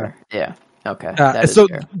 That's fair. Yeah. Okay. So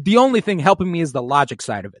the only thing helping me is the logic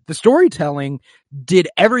side of it. The storytelling did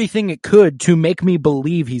everything it could to make me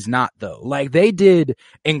believe he's not, though. Like, they did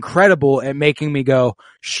incredible at making me go,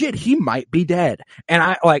 shit, he might be dead.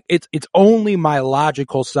 And it's only my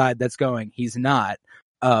logical side that's going, he's not.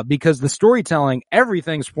 Because the storytelling,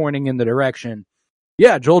 everything's pointing in the direction.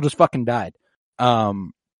 Yeah, Joel just fucking died.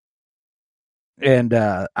 I'm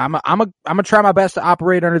gonna try my best to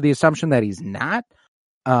operate under the assumption that he's not.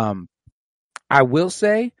 I will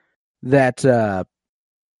say that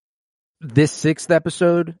this 6th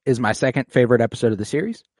episode is my second favorite episode of the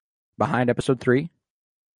series, behind episode 3.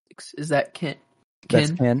 Is that Ken?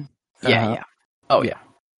 That's Ken. Yeah. Oh yeah.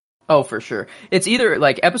 Oh, for sure. It's either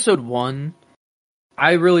like episode 1.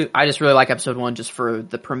 I just really like episode 1 just for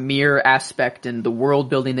the premiere aspect and the world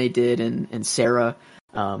building they did and Sarah,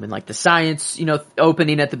 and like the science,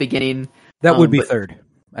 opening at the beginning. That would be 3rd,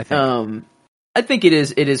 I think. I think it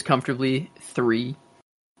is comfortably 3.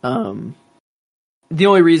 The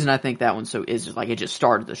only reason I think that one is just like it just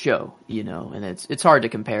started the show, and it's hard to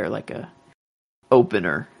compare like a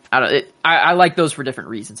opener. I like those for different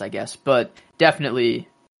reasons, I guess, but definitely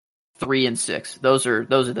 3 and 6. Those are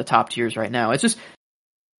the top tiers right now. It's just,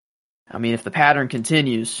 I mean, if the pattern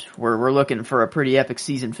continues, we're looking for a pretty epic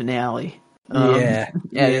season finale.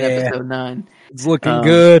 Episode 9. It's looking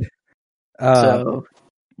good.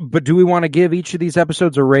 But do we want to give each of these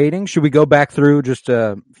episodes a rating? Should we go back through just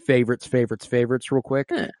favorites real quick?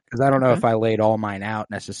 Because I don't know if I laid all mine out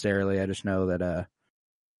necessarily. I just know that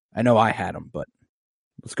I know I had them. But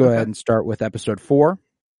let's go ahead and start with episode 4.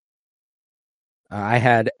 I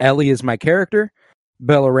had Ellie as my character,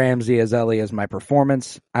 Bella Ramsey as Ellie as my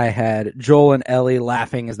performance. I had Joel and Ellie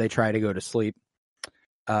laughing as they try to go to sleep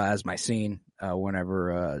as my scene.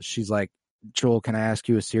 Whenever she's like, Joel, can I ask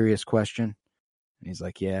you a serious question? And he's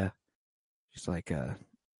like, yeah. She's like,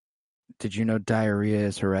 did you know diarrhea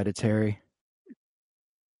is hereditary?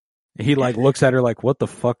 He like looks at her like, what the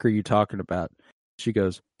fuck are you talking about? She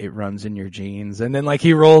goes, it runs in your genes. And then like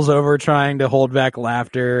he rolls over trying to hold back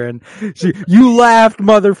laughter, and you laughed,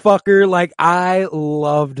 motherfucker. Like, I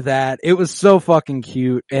loved that. It was so fucking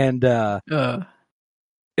cute. And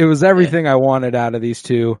it was everything I wanted out of these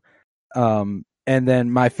two. And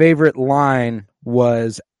then my favorite line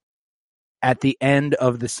was at the end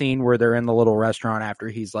of the scene where they're in the little restaurant after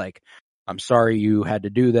he's like, I'm sorry you had to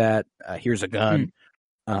do that. Here's a gun.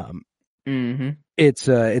 It's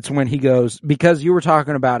when he goes, because you were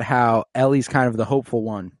talking about how Ellie's kind of the hopeful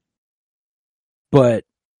one, but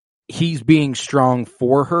he's being strong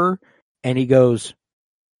for her, and he goes,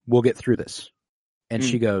 we'll get through this. And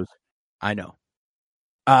she goes, I know.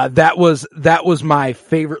 That was my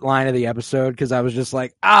favorite line of the episode, because I was just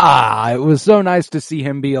like, it was so nice to see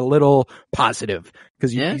him be a little positive,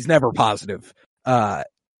 because he's never positive. And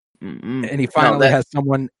he finally has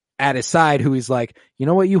someone at his side who he's like, you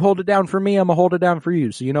know what, you hold it down for me, I'm gonna hold it down for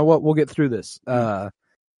you. So you know what, we'll get through this. I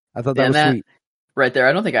thought that was sweet. Right there,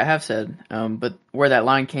 I don't think I have said, but where that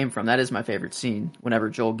line came from, that is my favorite scene,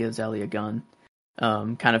 whenever Joel gives Ellie a gun.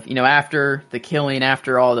 Kind of, after the killing,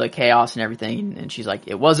 after all the chaos and everything, and she's like,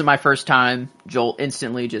 it wasn't my first time. Joel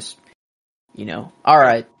instantly just, all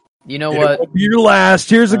right, you know what? It will be your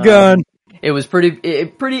last. Here's a gun. It was pretty,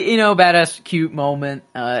 badass, cute moment.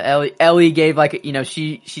 Ellie gave like,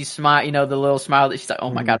 she smiled, the little smile that she's like, oh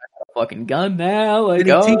my god, I got a fucking gun now. Like,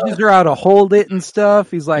 and he teaches her how to hold it and stuff.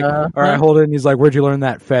 He's like, all right, hold it. And he's like, where'd you learn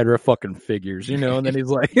that? Fedra fucking figures, And then he's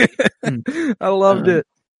like, I loved it.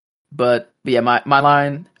 But yeah, my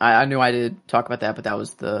line, I knew I did talk about that, but that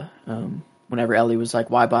was the, whenever Ellie was like,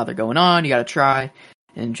 why bother going on? You gotta try.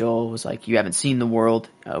 And Joel was like, you haven't seen the world.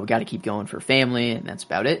 We gotta keep going for family. And that's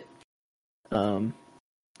about it. And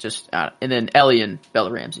then Ellie and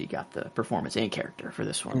Bella Ramsey got the performance and character for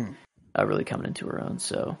this one, really coming into her own.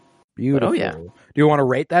 So beautiful. But, Do you want to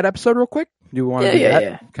rate that episode real quick? Do you want to do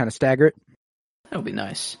that? Kind of stagger it? That would be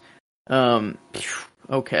nice.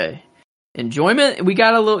 Okay. Enjoyment. We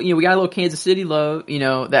got a little Kansas City love.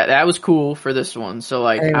 That was cool for this one. So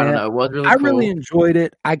like, I don't know, it was really cool. I really enjoyed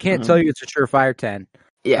it. I can't tell you it's a surefire 10.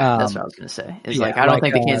 Yeah, that's what I was gonna say. It's like, I don't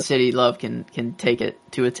think the Kansas City love can take it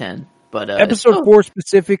to a 10. But episode 4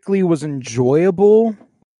 specifically was enjoyable.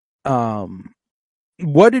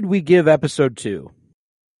 What did we give episode 2?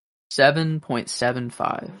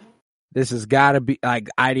 7.75. This has got to be like,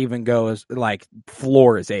 I'd even go as like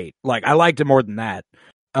floor is 8. Like, I liked it more than that.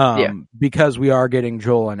 Because we are getting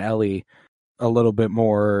Joel and Ellie a little bit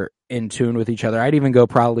more in tune with each other. I'd even go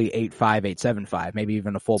probably 8.5, 8.75, maybe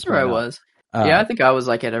even a full point. That's where I was. I think I was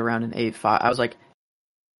like at around an 8.5. I was like,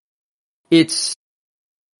 it's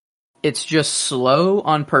just slow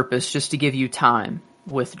on purpose, just to give you time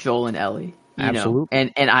with Joel and Ellie. Absolutely.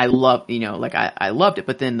 And I love, I loved it.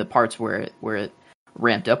 But then the parts where it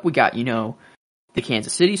ramped up, we got, the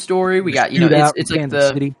Kansas City story. We got, it's like Kansas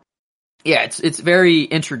City. Yeah, it's very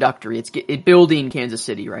introductory. It's building Kansas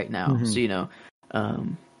City right now. So,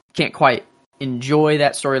 can't quite enjoy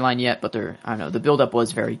that storyline yet, but I don't know, the build up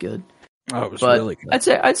was very good. Oh, it was really good.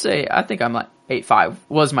 I'd say I think I'm like 8.5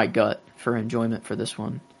 was my gut for enjoyment for this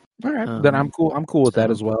one. All right, then I'm cool. I'm cool with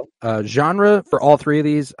that as well. Genre for all three of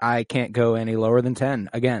these, I can't go any lower than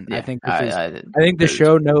 10. Again, I think I think the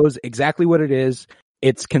show knows exactly what it is.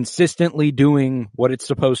 It's consistently doing what it's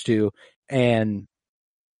supposed to, and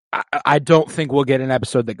I don't think we'll get an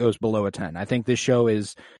episode that goes below a 10. I think this show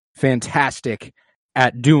is fantastic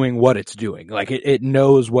at doing what it's doing. Like it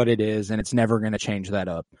knows what it is, and it's never going to change that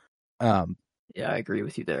up. Yeah, I agree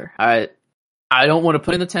with you there. I don't want to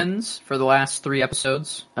put in the 10s for the last 3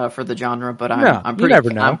 episodes for the genre, but I'm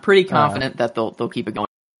pretty confident that they'll keep it going.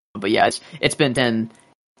 But yeah, it's been 10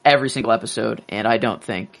 every single episode, and I don't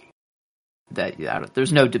think that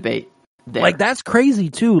there's no debate there. Like that's crazy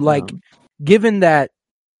too. Like given that,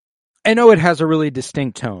 I know it has a really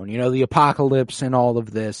distinct tone. The apocalypse and all of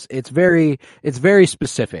this. It's very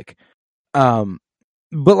specific. But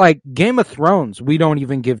like Game of Thrones, we don't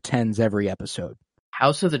even give 10s every episode.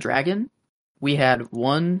 House of the Dragon, we had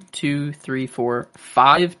 1, 2, 3, 4,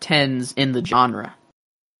 5 10s in the genre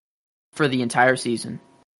for the entire season.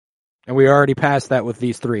 And we already passed that with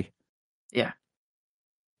these 3. Yeah.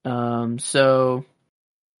 So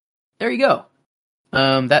there you go.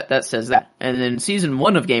 That says that. And then season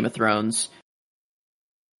 1 of Game of Thrones,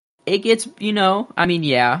 it gets,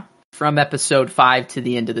 from episode 5 to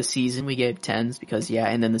the end of the season, we gave 10s because,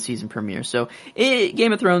 and then the season premiere. So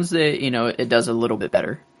Game of Thrones, it does a little bit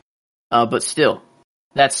better. But still,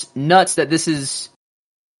 that's nuts that this is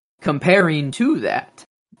comparing to that.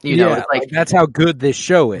 You know, it's like that's how good this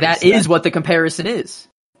show is. That is what the comparison is.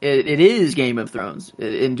 It is Game of Thrones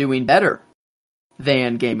in doing better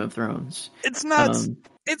than Game of Thrones. It's nuts.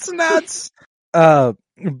 It's nuts.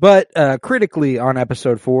 But critically on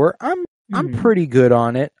episode 4, I'm pretty good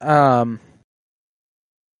on it. I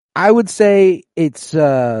would say it's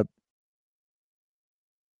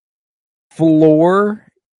floor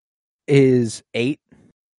is 8.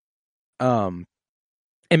 And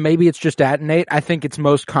maybe it's just at an 8. I think its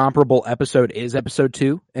most comparable episode is episode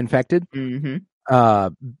 2, Infected.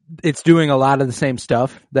 It's doing a lot of the same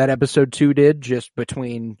stuff that episode 2 did, just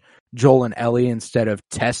between Joel and Ellie instead of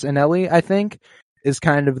Tess and Ellie, I think, is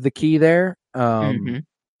kind of the key there.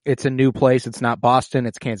 It's a new place. It's not Boston.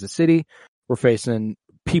 It's Kansas City. We're facing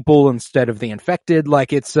people instead of the infected.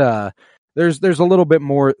 Like it's, there's a little bit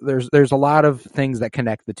more, there's a lot of things that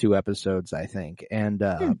connect the 2 episodes, I think. And,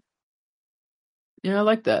 yeah, I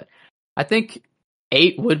like that. I think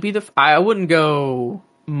 8 would be I wouldn't go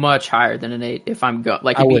much higher than an 8 if I'm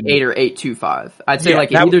like it'd be 8 or 8.25. I'd say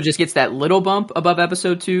it either just gets that little bump above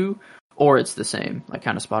episode 2 or it's the same, like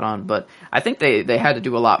kind of spot on. But I think they had to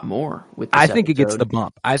do a lot more with this episode. It gets the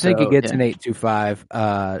bump. I think it gets an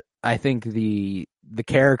 8.25. I think the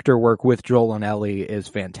character work with Joel and Ellie is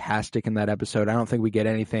fantastic in that episode. I don't think we get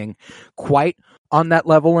anything quite on that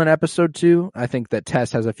level in episode 2. I think that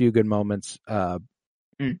Tess has a few good moments.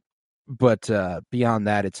 But beyond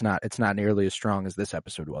that, it's not nearly as strong as this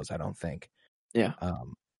episode was, I don't think. Yeah.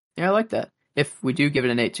 Yeah, I like that. If we do give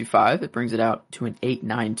it an 8.25, it brings it out to an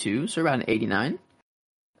 8.92, so around an 89.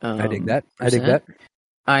 I dig that.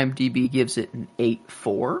 IMDb gives it an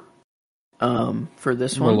 8.4 for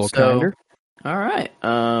this one. A little kinder. All right.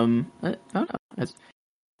 I don't know.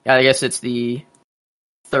 I guess it's the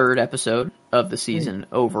 3rd episode of the season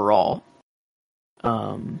overall.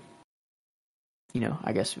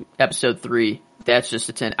 I guess episode 3, that's just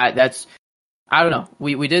a 10. I don't know.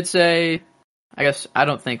 We did say, I guess, I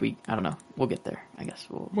don't know. We'll get there. I guess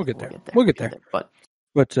we'll get there. We'll get there. But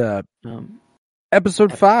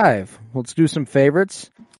episode 5, let's do some favorites.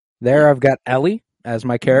 There I've got Ellie as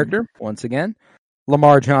my character, once again.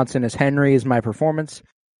 Lamar Johnson as Henry is my performance.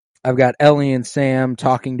 I've got Ellie and Sam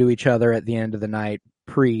talking to each other at the end of the night,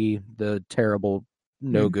 pre the terrible,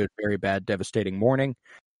 no good, very bad, devastating morning.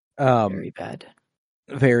 Very bad.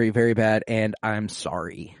 Very, very bad, and I'm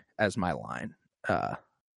sorry as my line. The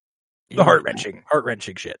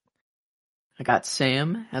heart-wrenching shit. I got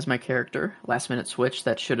Sam as my character. Last minute switch.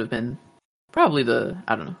 That should have been probably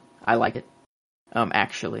I don't know. I like it.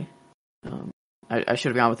 Actually. I should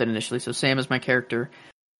have gone with it initially. So Sam is my character.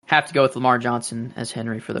 Have to go with Lamar Johnson as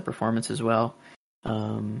Henry for the performance as well.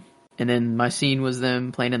 And then my scene was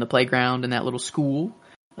them playing in the playground in that little school.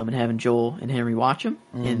 And having Joel and Henry watch him.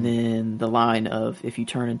 And then the line of, if you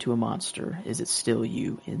turn into a monster, is it still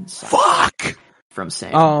you inside? Fuck! From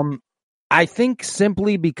Sam. I think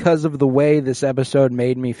simply because of the way this episode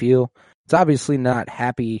made me feel, it's obviously not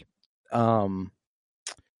happy, but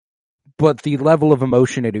the level of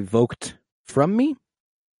emotion it evoked from me,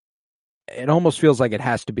 it almost feels like it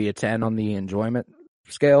has to be a 10 on the enjoyment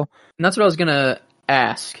scale. And that's what I was going to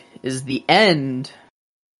ask, is the end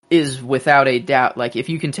is without a doubt, like, if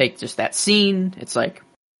you can take just that scene, it's like,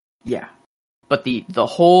 yeah. But the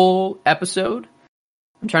whole episode,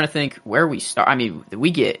 I'm trying to think where we start. I mean,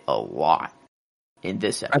 we get a lot in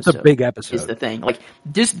this episode. That's a big episode. Is the thing. Like,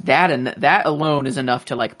 just that and that alone is enough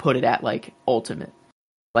to, like, put it at, like, ultimate.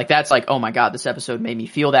 Like, that's like, oh my god, this episode made me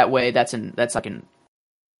feel that way. That's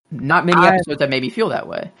not many episodes that made me feel that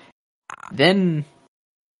way. Then,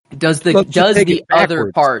 do the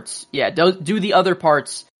other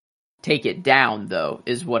parts take it down, though,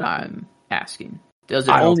 is what I'm asking. Does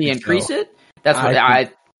it only increase it? That's what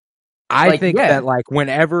I think that, like,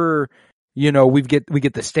 whenever, we get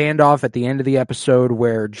the standoff at the end of the episode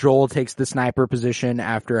where Joel takes the sniper position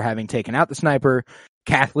after having taken out the sniper,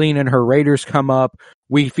 Kathleen and her raiders come up,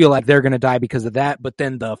 we feel like they're going to die because of that, but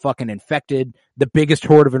then the fucking infected, the biggest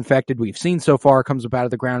horde of infected we've seen so far comes up out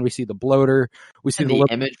of the ground. We see the bloater. We see the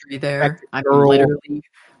imagery there. I mean, literally,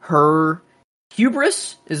 her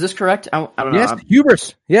hubris, is this correct? I don't know. Yes,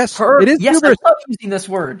 hubris. Yes, it is hubris. I love using this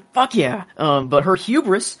word. Fuck yeah. But her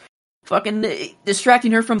hubris fucking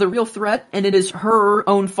distracting her from the real threat, and it is her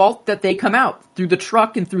own fault that they come out through the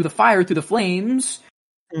truck and through the fire, through the flames.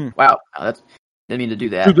 Wow, didn't mean to do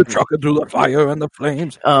that. Through the truck and through the fire and the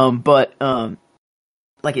flames.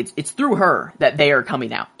 Like it's through her that they are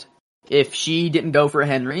coming out. If she didn't go for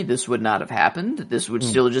Henry, this would not have happened. This would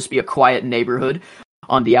still just be a quiet neighborhood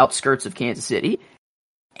on the outskirts of Kansas City.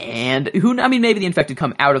 And maybe the infected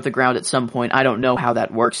come out of the ground at some point. I don't know how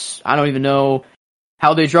that works. I don't even know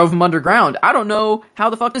how they drove him underground. I don't know how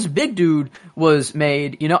the fuck this big dude was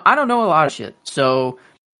made. I don't know a lot of shit. So,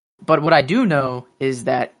 but what I do know is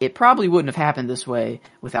that it probably wouldn't have happened this way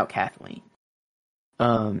without Kathleen.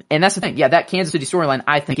 And that's the thing. Yeah, that Kansas City storyline,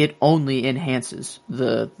 I think it only enhances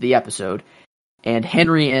the episode. And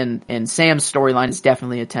Henry and Sam's storyline is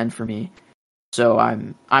definitely a 10 for me. So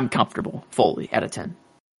I'm comfortable fully at a 10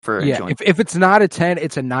 for a joint. If it's not a 10,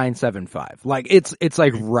 it's a 9.75. Like it's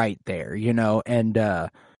like right there, and I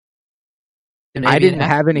didn't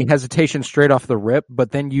have any hesitation straight off the rip, but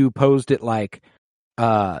then you posed it like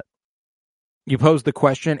you posed the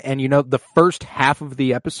question, and the first half of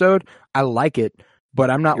the episode, I like it, but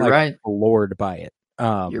I'm not floored by it.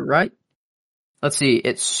 You're right. Let's see.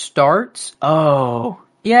 It starts. Oh,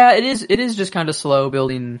 yeah. It is just kind of slow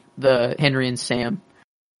building the Henry and Sam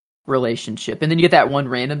relationship, and then you get that one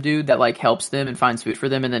random dude that like helps them and finds food for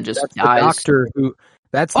them, and then just dies.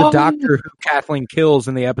 That's the doctor who Kathleen kills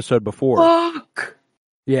in the episode before. Fuck.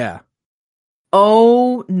 Yeah.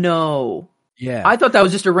 Oh no. Yeah. I thought that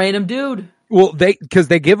was just a random dude. Well, because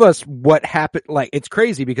they give us what happened. Like, it's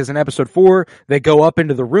crazy because in episode 4, they go up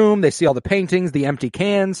into the room, they see all the paintings, the empty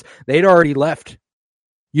cans. They'd already left.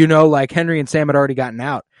 Like Henry and Sam had already gotten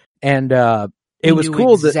out, and it was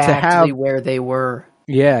cool to have where they were.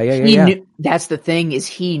 Yeah. He knew. That's the thing, is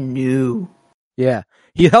he knew. Yeah,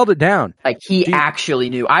 he held it down. Like he actually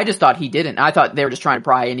knew. I just thought he didn't. I thought they were just trying to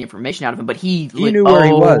pry any information out of him, but he knew where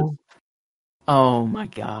he was. Oh my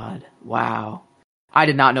god! Wow. I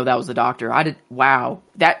did not know that was the doctor. Wow.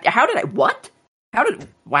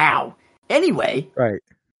 Wow. Anyway. Right.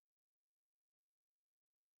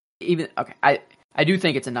 I do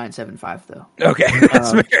think it's a 9.75 though. Okay.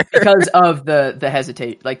 That's fair. Because of the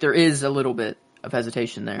hesitate. Like there is a little bit of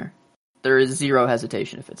hesitation there. There is zero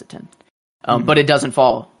hesitation if it's a 10. But it doesn't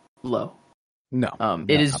fall low. No.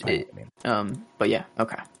 But yeah,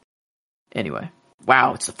 okay. Anyway.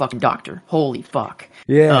 Wow, it's the fucking doctor. Holy fuck.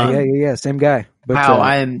 Yeah. Same guy. But, wow,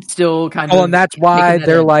 I am still kind of... Oh, and that's why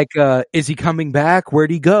they're like, is he coming back?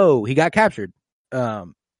 Where'd he go? He got captured.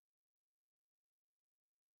 Damn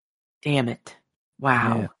it.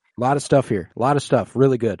 Wow. Yeah, a lot of stuff here. A lot of stuff.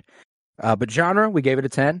 Really good. But genre, we gave it a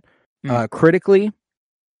 10. Critically...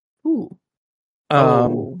 Ooh.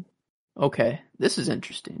 Okay. This is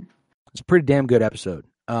interesting. It's a pretty damn good episode.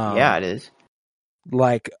 Yeah, it is.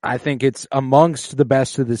 Like, I think it's amongst the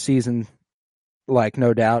best of the season, like,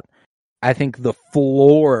 no doubt. I think the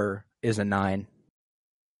floor is a 9. I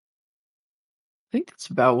think that's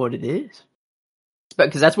about what it is.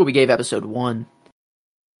 Because that's what we gave episode 1,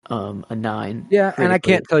 a 9. Yeah, and I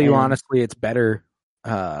can't tell you honestly it's better.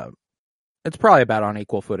 It's probably about on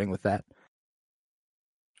equal footing with that.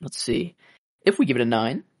 Let's see. If we give it a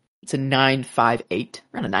 9, it's a 9.58,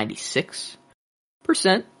 around a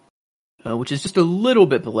 96%. Which is just a little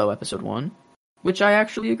bit below episode 1, which I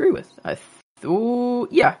actually agree with. I do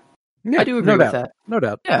agree with that. No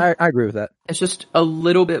doubt. Yeah. I agree with that. It's just a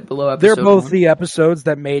little bit below episode 1. They're both the episodes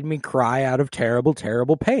that made me cry out of terrible,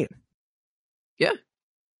 terrible pain. Yeah.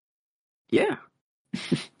 Yeah.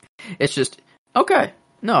 It's just, okay.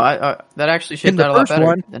 No, that actually shaped out a lot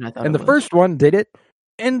better than I thought. And the first one did it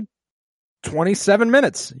in 27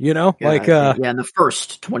 minutes, Yeah, in the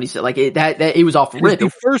first 27, like it was off rip. The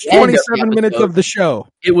first 27 minutes of the show.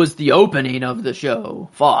 It was the opening of the show.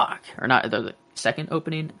 Fuck. Or not, the second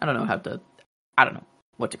opening? I don't know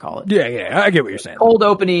what to call it. Yeah, I get what you're saying. Cold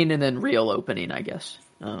opening and then real opening, I guess.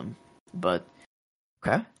 But,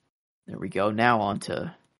 okay. There we go. Now on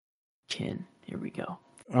to Kin. Here we go.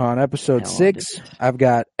 On episode 6, I've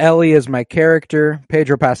got Ellie as my character,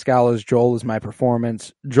 Pedro Pascal as Joel as my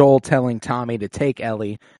performance, Joel telling Tommy to take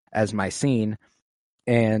Ellie as my scene,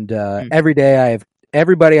 and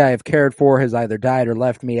everybody I have cared for has either died or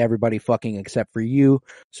left me, everybody fucking except for you,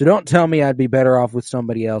 so don't tell me I'd be better off with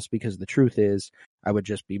somebody else, because the truth is, I would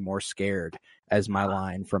just be more scared, as my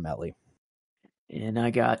line from Ellie. And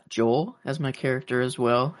I got Joel as my character as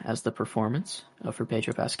well as the performance for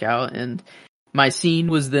Pedro Pascal, and my scene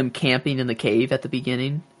was them camping in the cave at the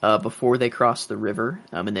beginning, before they crossed the river,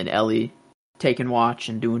 and then Ellie taking watch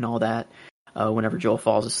and doing all that, whenever Joel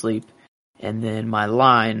falls asleep. And then my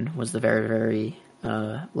line was the very, very,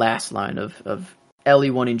 last line of Ellie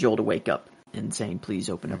wanting Joel to wake up and saying, please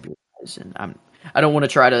open up your eyes. And I don't want to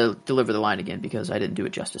try to deliver the line again because I didn't do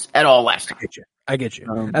it justice at all last time. I get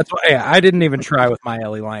you. That's why, I didn't even try with my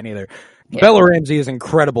Ellie line either. Yeah. Bella Ramsey is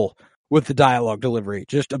incredible with the dialogue delivery,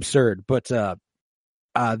 just absurd. But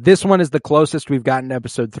this one is the closest we've gotten to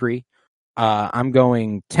episode 3. I'm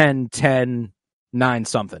going 10, 10, 9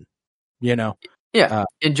 something, Yeah.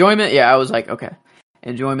 Enjoyment, yeah, I was like, okay.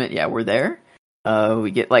 Enjoyment, yeah, we're there.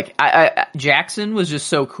 We get like Jackson was just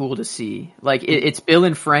so cool to see. Like it's Bill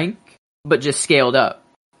and Frank, but just scaled up,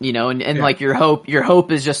 you know. And like your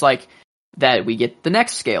hope is just like that we get the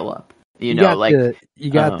next scale up, you know. You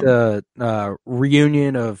got the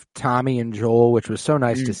reunion of Tommy and Joel, which was so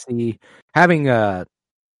nice to see.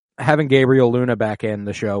 Having Gabriel Luna back in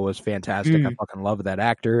the show was fantastic. I fucking love that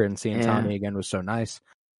actor, and seeing Tommy again was so nice.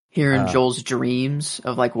 Hearing Joel's dreams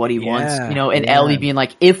of like what he wants, you know, and Ellie being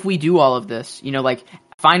like, if we do all of this, you know, like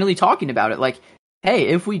finally talking about it, like, hey,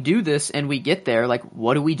 if we do this and we get there, like,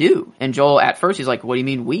 what do we do? And Joel at first he's like, what do you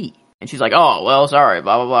mean we? And she's like, oh, well, sorry,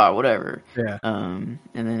 blah blah blah, whatever. Yeah. And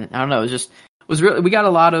then I don't know, it was really, we got a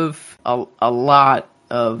lot of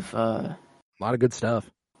good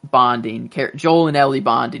stuff. Bonding, Joel and Ellie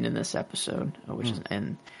bonding in this episode, which is,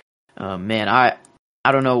 and man, I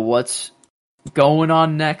don't know what's going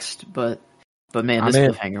on next, but man, this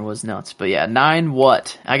cliffhanger was nuts. But yeah, 9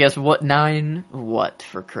 what? I guess 9 what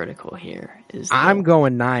for critical here is. I'm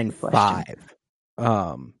going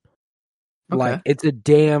 9.5. Like it's a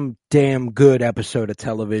damn good episode of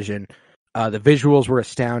television. The visuals were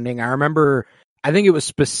astounding. I remember, I think it was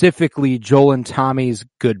specifically Joel and Tommy's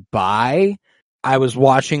goodbye. I was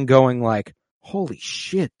watching going like, holy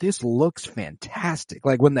shit, this looks fantastic.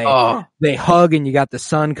 Like when they hug and you got the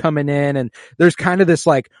sun coming in, and there's kind of this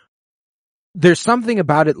like, there's something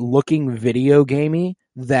about it looking video gamey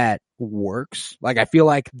that works. Like I feel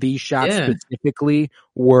like these shots specifically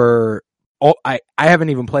were, I haven't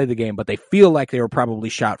even played the game, but they feel like they were probably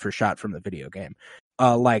shot for shot from the video game.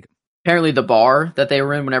 Like apparently the bar that they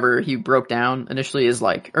were in whenever he broke down initially is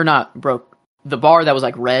like, or not broke, the bar that was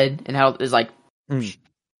like red and how it is like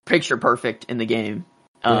picture perfect in the game.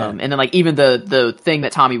 And then like even the thing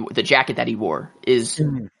that Tommy, the jacket that he wore is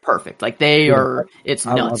perfect. Like they are, it's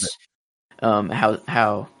nuts.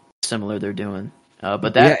 How similar they're doing.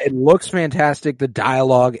 But that it looks fantastic. The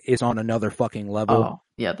dialogue is on another fucking level. Oh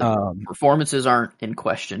yeah, the performances aren't in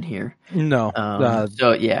question here. No.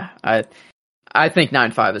 So yeah, I think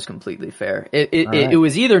 9.5 is completely fair. It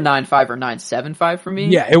was either 9.5 or 9.75 for me.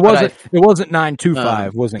 Yeah, it wasn't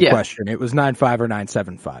 9.25 wasn't question. It was 9.5 or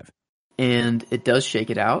 9.75. And it does shake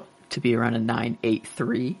it out to be around a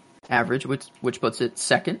 9.83 average, which puts it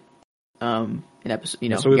second. In episode, you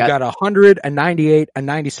know. So we've got 100, a 98, a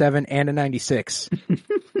 97, and a 96.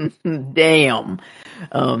 Damn.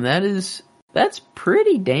 That's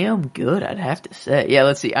pretty damn good, I'd have to say. Yeah,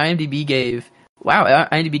 let's see. IMDb gave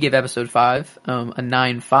episode 5 a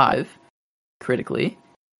 9.5 critically.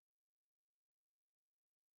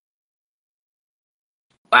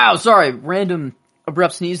 Wow, sorry, random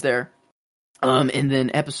abrupt sneeze there. And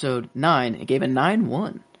then episode 9, it gave a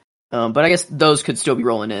 9.1. But I guess those could still be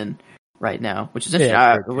rolling in right now, which is interesting.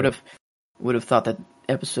 I would have thought that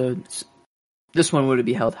this one would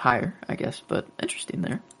be held higher, I guess, but interesting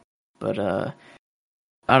there. But I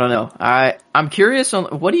don't know. I'm curious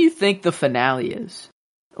on what do you think the finale is?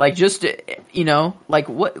 Like just you know, like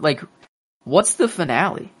what's the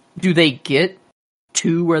finale? Do they get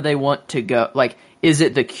to where they want to go? Like is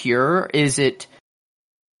it the cure? Is it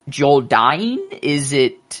Joel dying? Is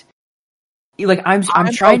it like I'm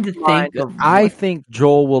trying to think of I think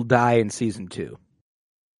Joel will die in season 2.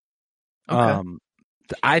 Okay.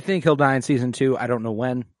 I think he'll die in season 2. I don't know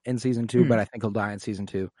when in season 2, but I think he'll die in season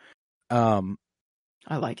 2.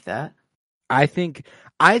 I like that. I think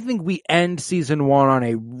we end season 1 on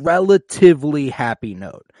a relatively happy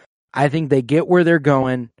note. I think they get where they're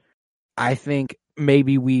going. I think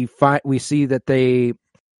maybe we see that they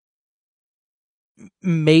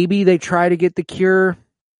try to get the cure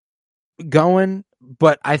going,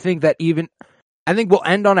 but I think we'll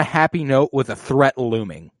end on a happy note with a threat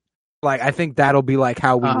looming. Like I think that'll be like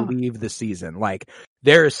how we leave the season. Like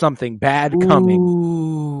there is something bad coming.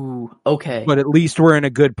 Ooh, okay. But at least we're in a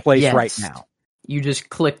good place right now. You just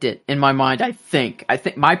clicked it in my mind. I think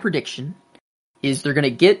my prediction is they're going to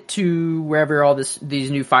get to wherever all these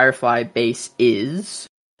new Firefly base is.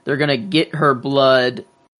 They're going to get her blood,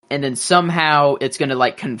 and then somehow it's going to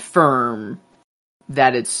like confirm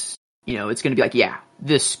that it's, you know, it's going to be like, yeah,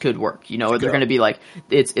 this could work, you know, or they're going to be like,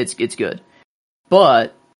 it's good.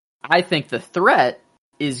 But I think the threat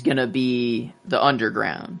is going to be the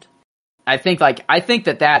underground. I think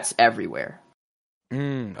that that's everywhere.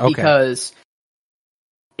 Okay. Because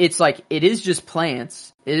it's like, it is just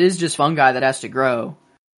plants. It is just fungi that has to grow.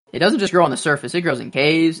 It doesn't just grow on the surface. It grows in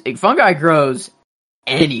caves. Fungi grows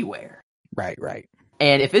anywhere. Right.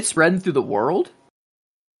 And if it's spreading through the world,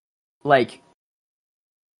 like,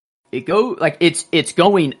 it's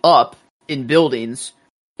going up in buildings.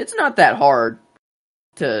 It's not that hard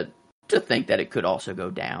to think that it could also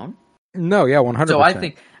go down. No, yeah, 100%. So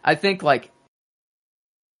I think like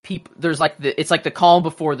there's like it's like the calm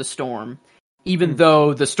before the storm, even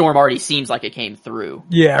though the storm already seems like it came through.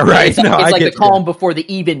 Yeah, right. It's like the calm before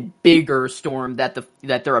the even bigger storm that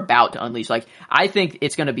they're about to unleash. Like, I think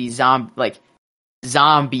it's going to be zombies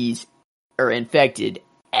are infected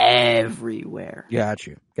everywhere. Got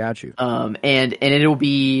you. And it'll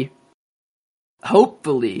be,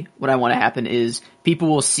 hopefully what I want to happen is people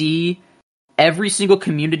will see every single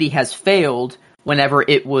community has failed whenever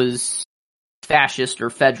it was fascist or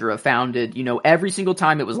Fedra founded. Every single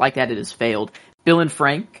time it was like that, it has failed. Bill and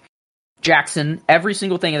Frank, Jackson, every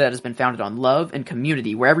single thing that has been founded on love and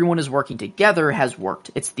community, where everyone is working together, has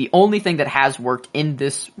worked. It's the only thing that has worked in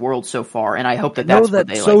this world so far, and I hope that's what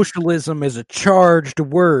they socialism is a charged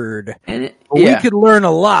word, we could learn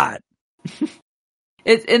a lot.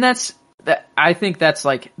 I think that's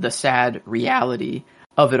like the sad reality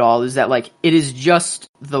of it all, is that like it is just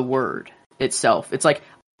the word itself. It's like,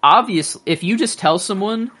 obvious, if you just tell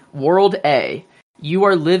someone World A, you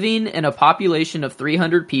are living in a population of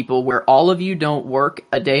 300 people where all of you don't work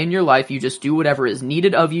a day in your life. You just do whatever is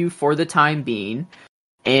needed of you for the time being,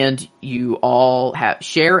 and you all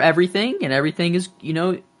share everything, and everything is,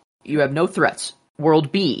 you have no threats.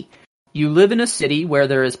 World B, you live in a city where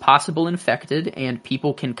there is possible infected, and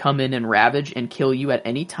people can come in and ravage and kill you at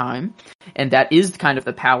any time, and that is kind of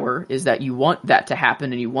the power, is that you want that to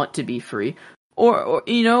happen and you want to be free, or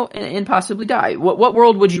and possibly die. What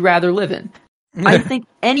world would you rather live in? I think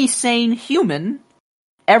any sane human,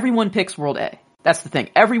 everyone picks World A. That's the thing.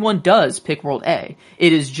 Everyone does pick World A.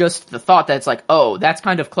 It is just the thought that it's like, oh, that's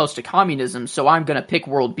kind of close to communism, so I'm going to pick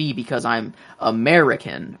World B because I'm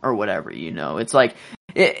American or whatever, It's like,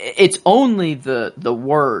 it's only the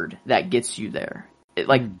word that gets you there.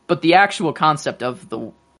 But the actual concept of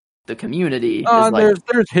the community is like...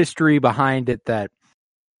 There's history behind it that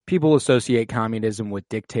people associate communism with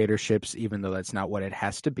dictatorships, even though that's not what it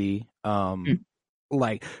has to be.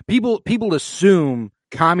 Like, people assume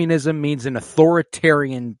communism means an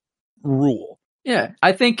authoritarian rule. Yeah,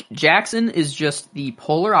 I think Jackson is just the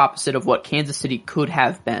polar opposite of what Kansas City could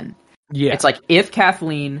have been. Yeah, it's like, if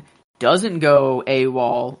Kathleen doesn't go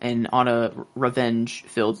AWOL and on a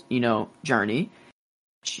revenge-filled, journey,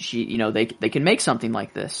 she, they can make something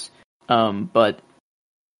like this. But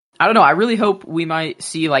I don't know. I really hope we might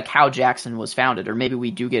see like how Jackson was founded, or maybe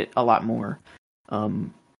we do get a lot more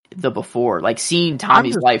the before, like seeing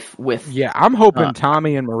Tommy's life with. Yeah, I'm hoping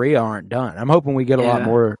Tommy and Maria aren't done. I'm hoping we get a lot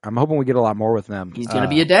more. I'm hoping we get a lot more with them. He's gonna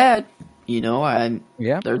be a dad.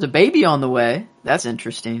 There's a baby on the way. That's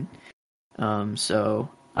interesting. So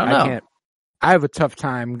I don't know. I have a tough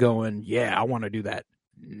time going, yeah, I want to do that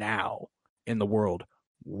now in the world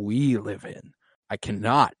we live in. I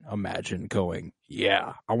cannot imagine going,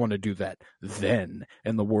 yeah, I want to do that then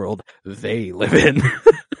in the world they live in.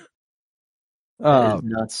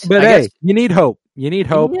 Nuts. But hey, you need hope.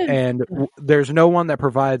 And there's no one that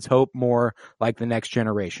provides hope more like the next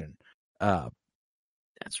generation.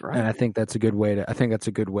 That's right. And I think that's a good way to. Look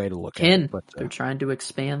at it. But they're trying to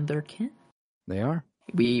expand their kin. They are.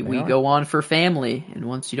 We go on for family, and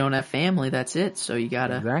once you don't have family, that's it. So you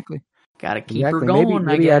gotta keep her going.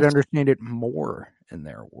 Maybe I'd understand it more in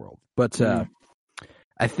their world. But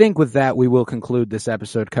I think with that, we will conclude this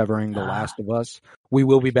episode covering The Last of Us. We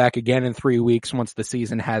will be back again in 3 weeks once the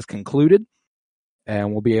season has concluded,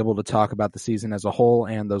 and we'll be able to talk about the season as a whole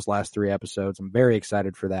and those last 3 episodes. I'm very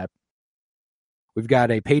excited for that. We've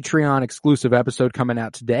got a Patreon exclusive episode coming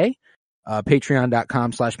out today.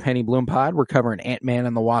 Patreon.com/PennyBloomPod. We're covering Ant-Man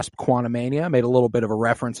and the Wasp: Quantumania. I made a little bit of a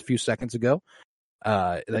reference a few seconds ago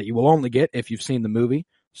that you will only get if you've seen the movie.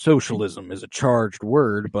 Socialism is a charged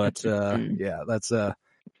word, but yeah, that's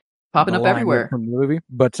popping up everywhere from the movie.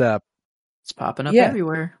 But it's popping up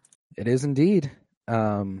everywhere. It is indeed.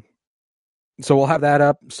 So we'll have that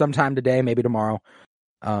up sometime today, maybe tomorrow.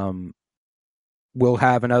 We'll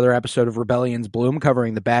have another episode of Rebellion's Bloom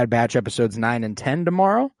covering the Bad Batch episodes 9 and 10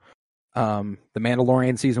 tomorrow. The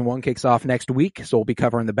Mandalorian season 1 kicks off next week, so we'll be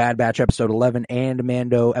covering the Bad Batch episode 11 and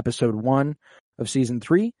Mando episode 1 of season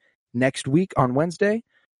 3 next week on Wednesday.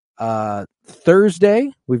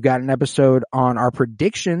 Thursday, we've got an episode on our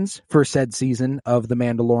predictions for said season of The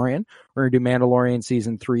Mandalorian. We're going to do Mandalorian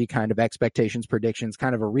season 3 kind of expectations, predictions,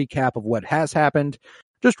 kind of a recap of what has happened.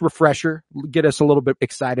 Just refresher, get us a little bit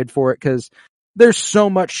excited for it, because there's so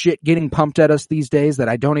much shit getting pumped at us these days that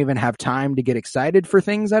I don't even have time to get excited for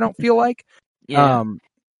things. I don't feel like. Yeah.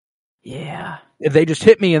 They just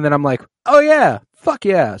hit me and then I'm like, oh yeah, fuck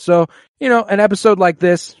yeah. So, an episode like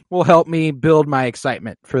this will help me build my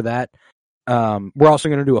excitement for that. We're also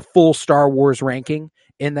going to do a full Star Wars ranking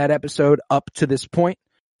in that episode up to this point,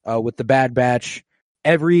 with the Bad Batch,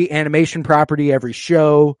 every animation property, every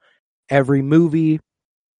show, every movie,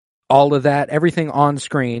 all of that, everything on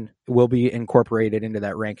screen will be incorporated into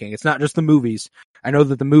that ranking. It's not just the movies. I know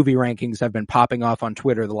that the movie rankings have been popping off on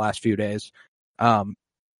Twitter the last few days.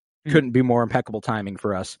 Couldn't be more impeccable timing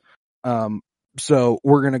for us. So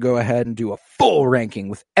we're going to go ahead and do a full ranking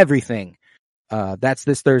with everything. That's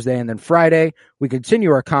this Thursday. And then Friday, we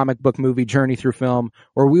continue our comic book movie journey through film,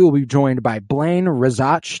 where we will be joined by Blaine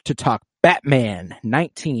Razach to talk Batman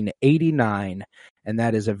 1989. And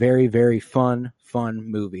that is a very, very fun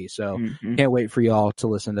movie. So can't wait for y'all to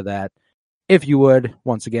listen to that. If you would,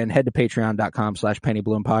 once again, head to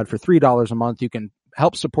patreon.com/PennyBloomPod. For $3 a month, you can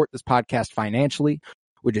help support this podcast financially,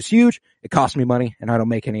 which is huge. It costs me money, and I don't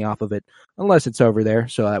make any off of it unless it's over there.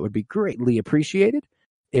 So that would be greatly appreciated.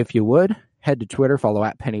 If you would, head to Twitter, follow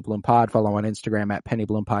 @PennyBloomPod, follow on Instagram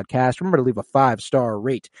 @PennyBloomPodcast. Remember to leave a 5-star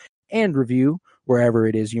rate and review wherever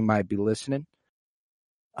it is you might be listening.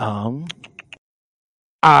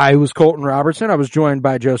 I was Colton Robertson. I was joined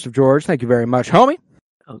by Joseph George. Thank you very much, homie.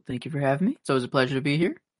 Oh, thank you for having me. It's always a pleasure to be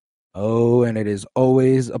here. Oh, and it is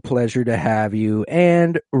always a pleasure to have you.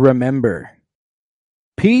 And remember,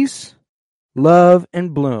 peace, love,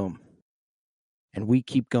 and bloom. And we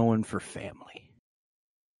keep going for family.